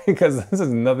about? Because this has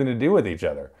nothing to do with each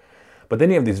other. But then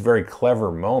you have these very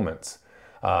clever moments.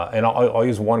 And I'll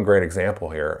use one great example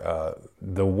here.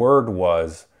 The word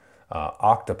was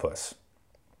octopus.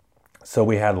 So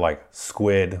we had like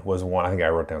squid was one. I think I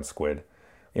wrote down squid.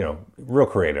 Real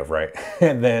creative, right?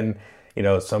 And then,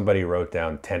 somebody wrote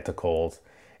down tentacles,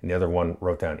 and the other one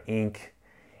wrote down ink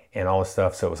and all this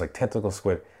stuff. So it was like tentacle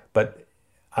squid. But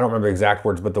I don't remember the exact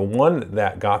words, but the one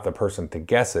that got the person to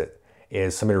guess it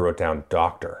is somebody wrote down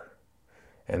doctor.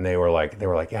 And they were like,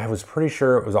 yeah, I was pretty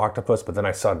sure it was octopus, but then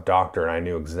I saw doctor and I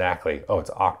knew exactly, oh, it's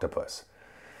octopus.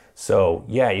 So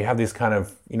yeah, you have these kind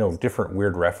of, different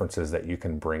weird references that you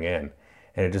can bring in,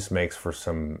 and it just makes for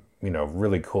some,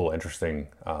 really cool, interesting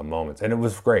moments. And it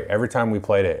was great. Every time we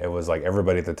played it, it was like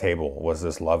everybody at the table was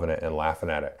just loving it and laughing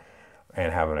at it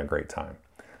and having a great time.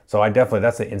 So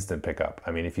that's an instant pickup.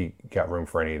 I mean, if you got room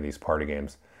for any of these party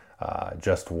games,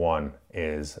 just one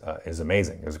is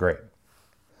amazing. It was great.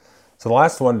 So the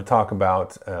last one to talk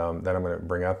about that I'm going to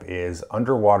bring up is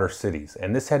Underwater Cities.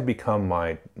 And this had become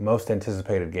my most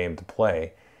anticipated game to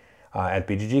play at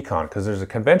BGG-Con, because there's a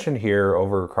convention here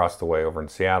over across the way over in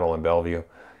Seattle in Bellevue.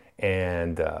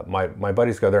 And my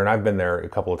buddies go there, and I've been there a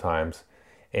couple of times.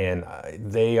 And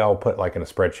they all put like in a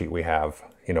spreadsheet we have,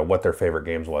 what their favorite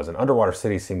games was. And Underwater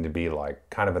Cities seemed to be like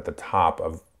kind of at the top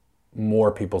of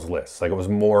more people's lists. Like it was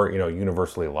more,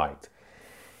 universally liked.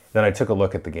 Then I took a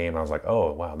look at the game and I was like,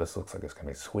 oh, wow, this looks like it's going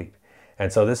to be sweet.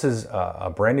 And so this is a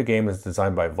brand new game that's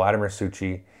designed by Vladimir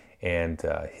Suchy and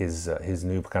his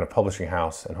new kind of publishing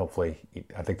house. And hopefully,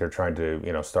 I think they're trying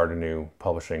to, start a new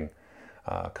publishing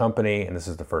company. And this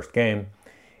is the first game.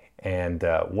 And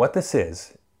what this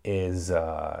is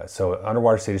so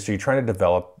Underwater City. So you're trying to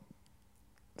develop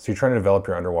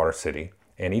your underwater city.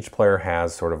 And each player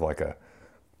has sort of like a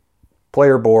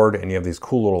player board. And you have these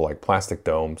cool little like plastic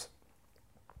domes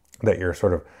that you're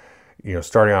sort of,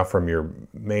 starting off from your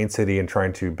main city and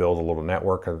trying to build a little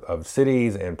network of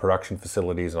cities and production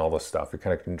facilities and all this stuff. You're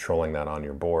kind of controlling that on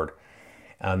your board.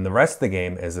 And the rest of the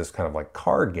game is this kind of like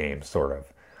card game, sort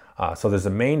of. So there's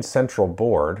a main central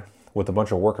board with a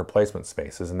bunch of worker placement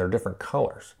spaces, and they're different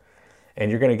colors. And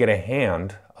you're going to get a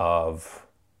hand of,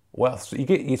 so you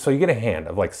get a hand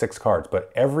of like 6 cards,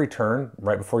 but every turn,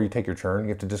 right before you take your turn, you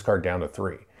have to discard down to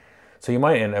 3. So you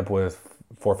might end up with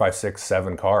 4, 5, 6,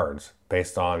 7 cards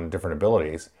based on different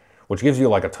abilities, which gives you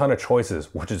like a ton of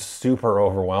choices, which is super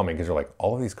overwhelming because you're like,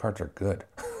 all of these cards are good.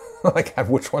 Like,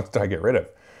 which ones do I get rid of?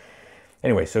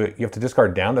 Anyway, so you have to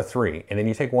discard down to 3, and then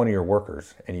you take one of your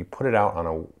workers and you put it out on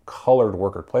a colored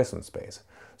worker placement space.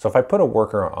 So if I put a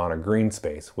worker on a green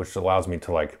space, which allows me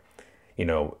to like,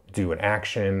 do an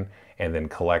action and then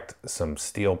collect some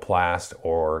steel plast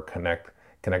or connect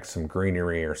some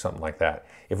greenery or something like that.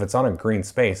 If it's on a green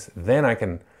space, then I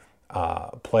can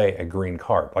play a green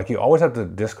card. Like you always have to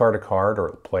discard a card or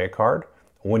play a card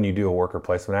when you do a worker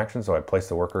placement action. So I place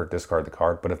the worker, discard the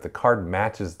card. But if the card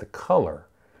matches the color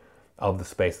of the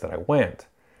space that I went,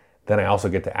 then I also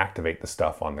get to activate the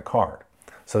stuff on the card.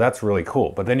 So that's really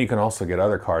cool. But then you can also get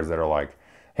other cards that are like,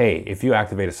 hey, if you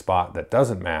activate a spot that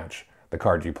doesn't match the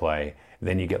card you play,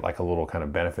 then you get like a little kind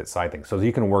of benefit side thing. So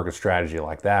you can work a strategy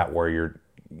like that where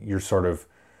you're sort of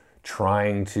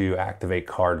trying to activate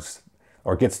cards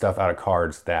or get stuff out of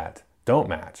cards that don't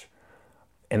match.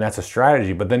 And that's a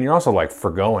strategy, but then you're also like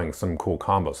forgoing some cool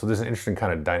combos. So there's an interesting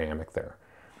kind of dynamic there.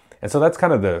 And so that's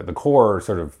kind of the core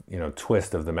sort of,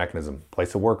 twist of the mechanism.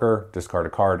 Place a worker, discard a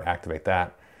card, activate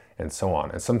that, and so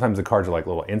on. And sometimes the cards are like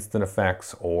little instant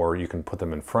effects, or you can put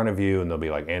them in front of you and they'll be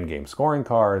like end game scoring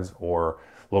cards or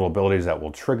little abilities that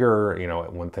will trigger,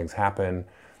 when things happen.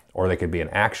 Or they could be an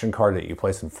action card that you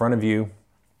place in front of you.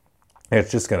 And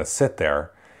it's just going to sit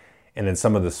there. And then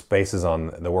some of the spaces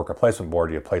on the worker placement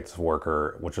board, you place the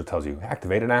worker, which tells you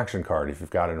activate an action card if you've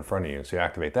got it in front of you. So you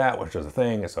activate that, which does a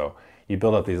thing. So you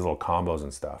build up these little combos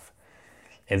and stuff.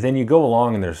 And then you go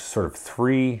along and there's sort of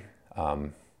 3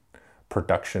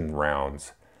 production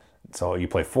rounds. So you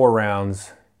play 4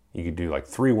 rounds. You could do like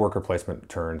 3 worker placement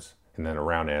turns, and then a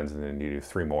round ends, and then you do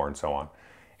 3 more and so on.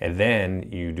 And then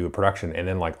you do a production, and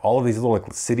then like all of these little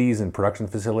like cities and production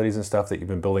facilities and stuff that you've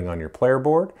been building on your player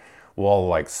board will all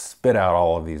like spit out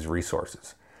all of these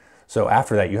resources. So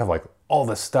after that, you have like all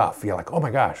this stuff. You're like, oh my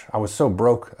gosh, I was so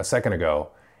broke a second ago,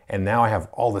 and now I have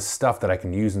all this stuff that I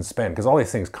can use and spend, because all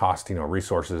these things cost,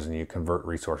 resources, and you convert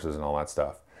resources and all that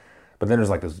stuff. But then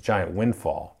there's like this giant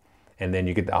windfall, and then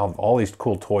you get all these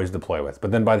cool toys to play with.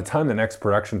 But then by the time the next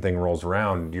production thing rolls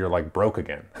around, you're like broke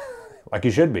again. Like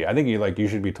you should be. I think you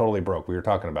should be totally broke. We were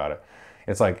talking about it.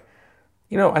 It's like,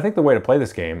 I think the way to play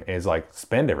this game is like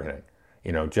spend everything.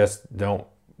 Just don't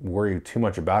worry too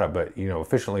much about it, but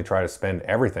efficiently try to spend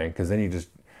everything, because then you just,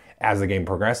 as the game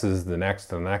progresses, the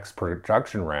next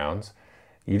production rounds,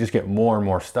 you just get more and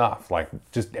more stuff. Like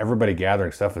just everybody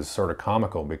gathering stuff is sort of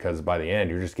comical, because by the end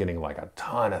you're just getting like a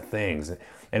ton of things,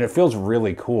 and it feels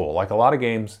really cool. Like a lot of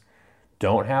games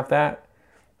don't have that.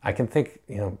 I can think,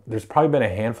 there's probably been a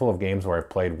handful of games where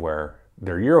I've played where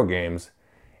they're Euro games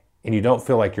and you don't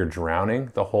feel like you're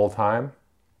drowning the whole time.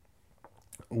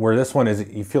 Where this one is,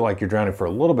 you feel like you're drowning for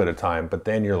a little bit of time, but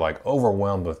then you're like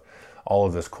overwhelmed with all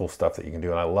of this cool stuff that you can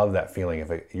do. And I love that feeling if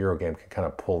a Euro game can kind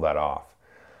of pull that off.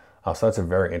 So that's a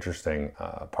very interesting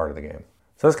part of the game.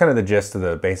 So that's kind of the gist of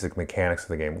the basic mechanics of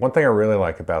the game. One thing I really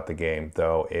like about the game,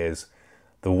 though, is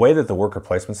the way that the worker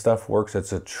placement stuff works.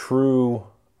 It's a true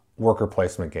worker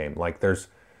placement game. Like there's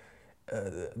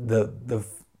the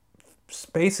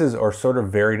spaces are sort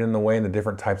of varied in the way, and the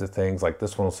different types of things. Like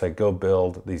this one will say go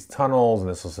build these tunnels, and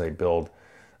this will say build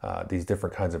these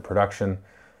different kinds of production.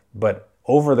 But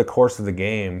over the course of the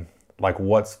game, like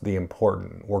what's the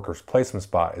important workers placement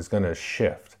spot is going to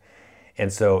shift.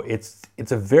 And so it's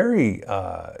a very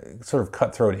sort of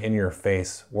cutthroat,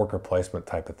 in-your-face worker placement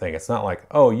type of thing. It's not like,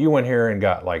 oh, you went here and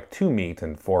got like 2 meat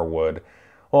and 4 wood.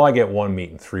 Well, I get 1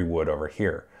 meat and 3 wood over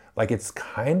here. Like it's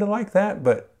kind of like that,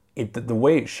 but the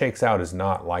way it shakes out is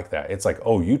not like that. It's like,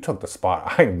 oh, you took the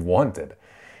spot I wanted.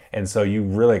 And so you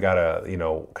really got to, you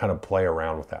know, kind of play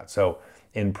around with that. So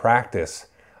in practice,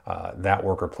 that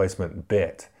worker placement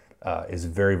bit is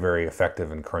very, very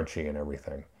effective and crunchy and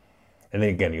everything. And then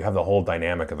again, you have the whole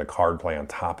dynamic of the card play on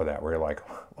top of that, where you're like,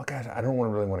 well, guys, I don't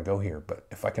really want to go here, but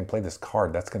if I can play this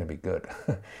card, that's going to be good.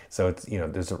 So it's, you know,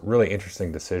 there's really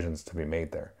interesting decisions to be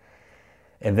made there.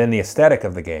 And then the aesthetic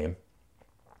of the game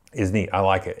is neat. I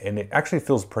like it. And it actually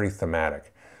feels pretty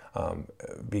thematic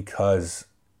because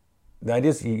the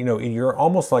idea is, you know, you're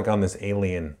almost like on this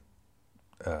alien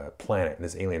planet,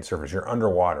 this alien surface. You're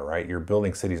underwater, right? You're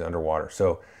building cities underwater.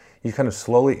 So you kind of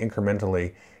slowly,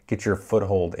 incrementally get your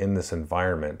foothold in this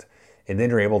environment, and then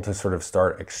you're able to sort of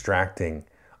start extracting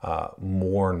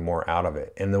more and more out of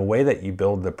it. And the way that you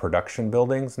build the production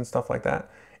buildings and stuff like that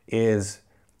is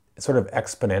sort of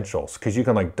exponential, because you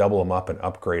can like double them up and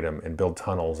upgrade them and build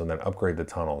tunnels and then upgrade the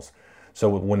tunnels. So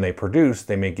when they produce,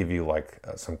 they may give you like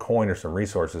some coin or some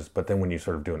resources, but then when you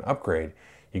sort of do an upgrade,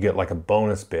 you get like a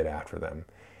bonus bit after them.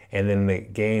 And then the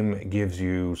game gives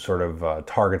you sort of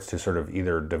targets to sort of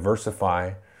either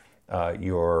diversify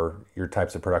your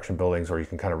types of production buildings, or you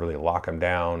can kind of really lock them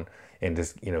down and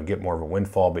just, you know, get more of a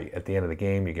windfall. But at the end of the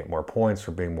game, you get more points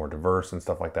for being more diverse and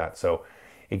stuff like that. So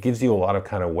it gives you a lot of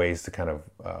kind of ways to kind of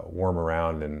worm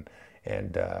around and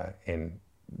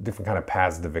different kind of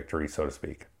paths to victory, so to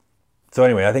speak. So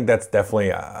anyway, I think that's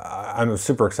definitely, I'm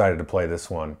super excited to play this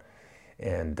one.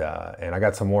 And I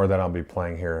got some more that I'll be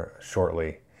playing here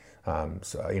shortly.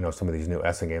 So, you know, some of these new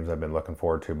Essen games I've been looking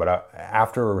forward to. But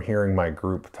after hearing my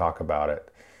group talk about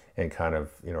it and kind of,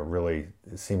 you know, really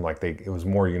it seemed like it was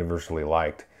more universally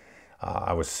liked,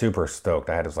 I was super stoked.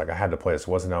 I had to play this. It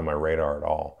wasn't on my radar at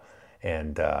all.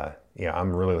 And yeah,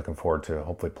 I'm really looking forward to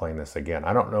hopefully playing this again.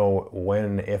 I don't know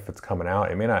if it's coming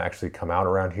out. It may not actually come out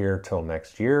around here till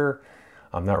next year.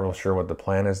 I'm not real sure what the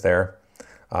plan is there.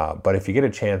 But if you get a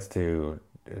chance to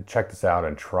check this out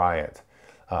and try it,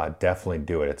 definitely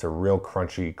do it. It's a real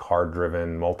crunchy,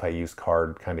 card-driven, multi-use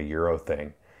card kind of Euro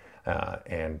thing.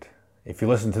 And if you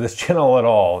listen to this channel at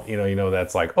all, you know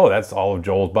that's like, oh, that's all of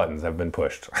Joel's buttons have been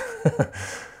pushed.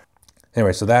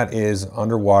 Anyway, so that is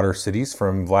Underwater Cities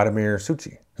from Vladimir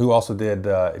Suchý, who also did,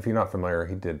 if you're not familiar,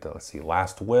 he did, let's see,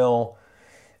 Last Will.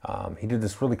 He did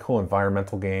this really cool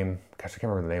environmental game. Gosh, I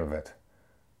can't remember the name of it.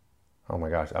 Oh my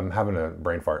gosh, I'm having a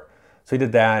brain fart. So he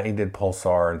did that, he did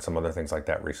Pulsar and some other things like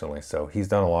that recently. So he's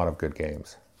done a lot of good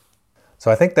games.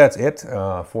 So I think that's it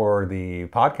for the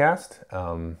podcast.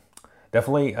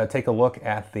 Definitely take a look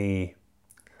at the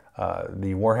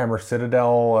Warhammer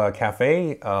Citadel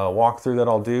Cafe walkthrough that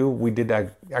I'll do. We did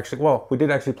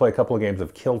actually play a couple of games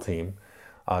of Kill Team.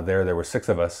 There were 6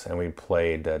 of us, and we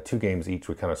played 2 games each.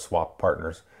 We kind of swapped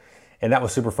partners, and that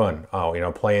was super fun. You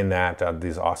know, playing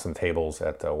these awesome tables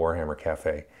at Warhammer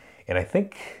Cafe. And I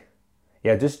think,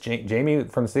 yeah, just Jamie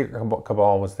from the Secret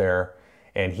Cabal was there,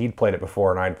 and he'd played it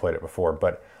before, and I'd played it before.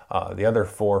 But the other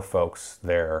 4 folks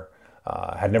there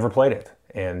had never played it,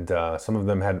 and some of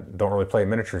them don't really play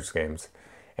miniatures games.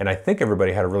 And I think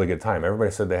everybody had a really good time.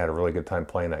 Everybody said they had a really good time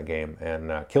playing that game.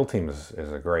 And Kill Team is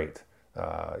a great,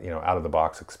 out of the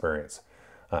box experience.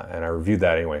 And I reviewed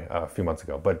that anyway a few months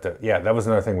ago. But yeah, that was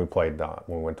another thing we played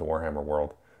when we went to Warhammer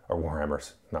World, or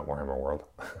not Warhammer World,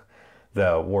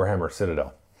 the Warhammer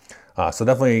Citadel. So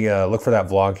definitely look for that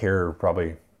vlog here,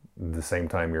 probably the same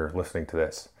time you're listening to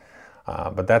this.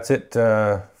 But that's it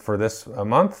for this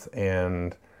month.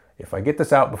 And if I get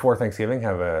this out before Thanksgiving,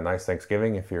 have a nice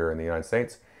Thanksgiving if you're in the United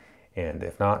States. And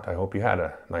if not, I hope you had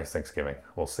a nice Thanksgiving.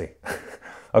 We'll see.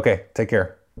 Okay, take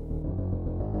care.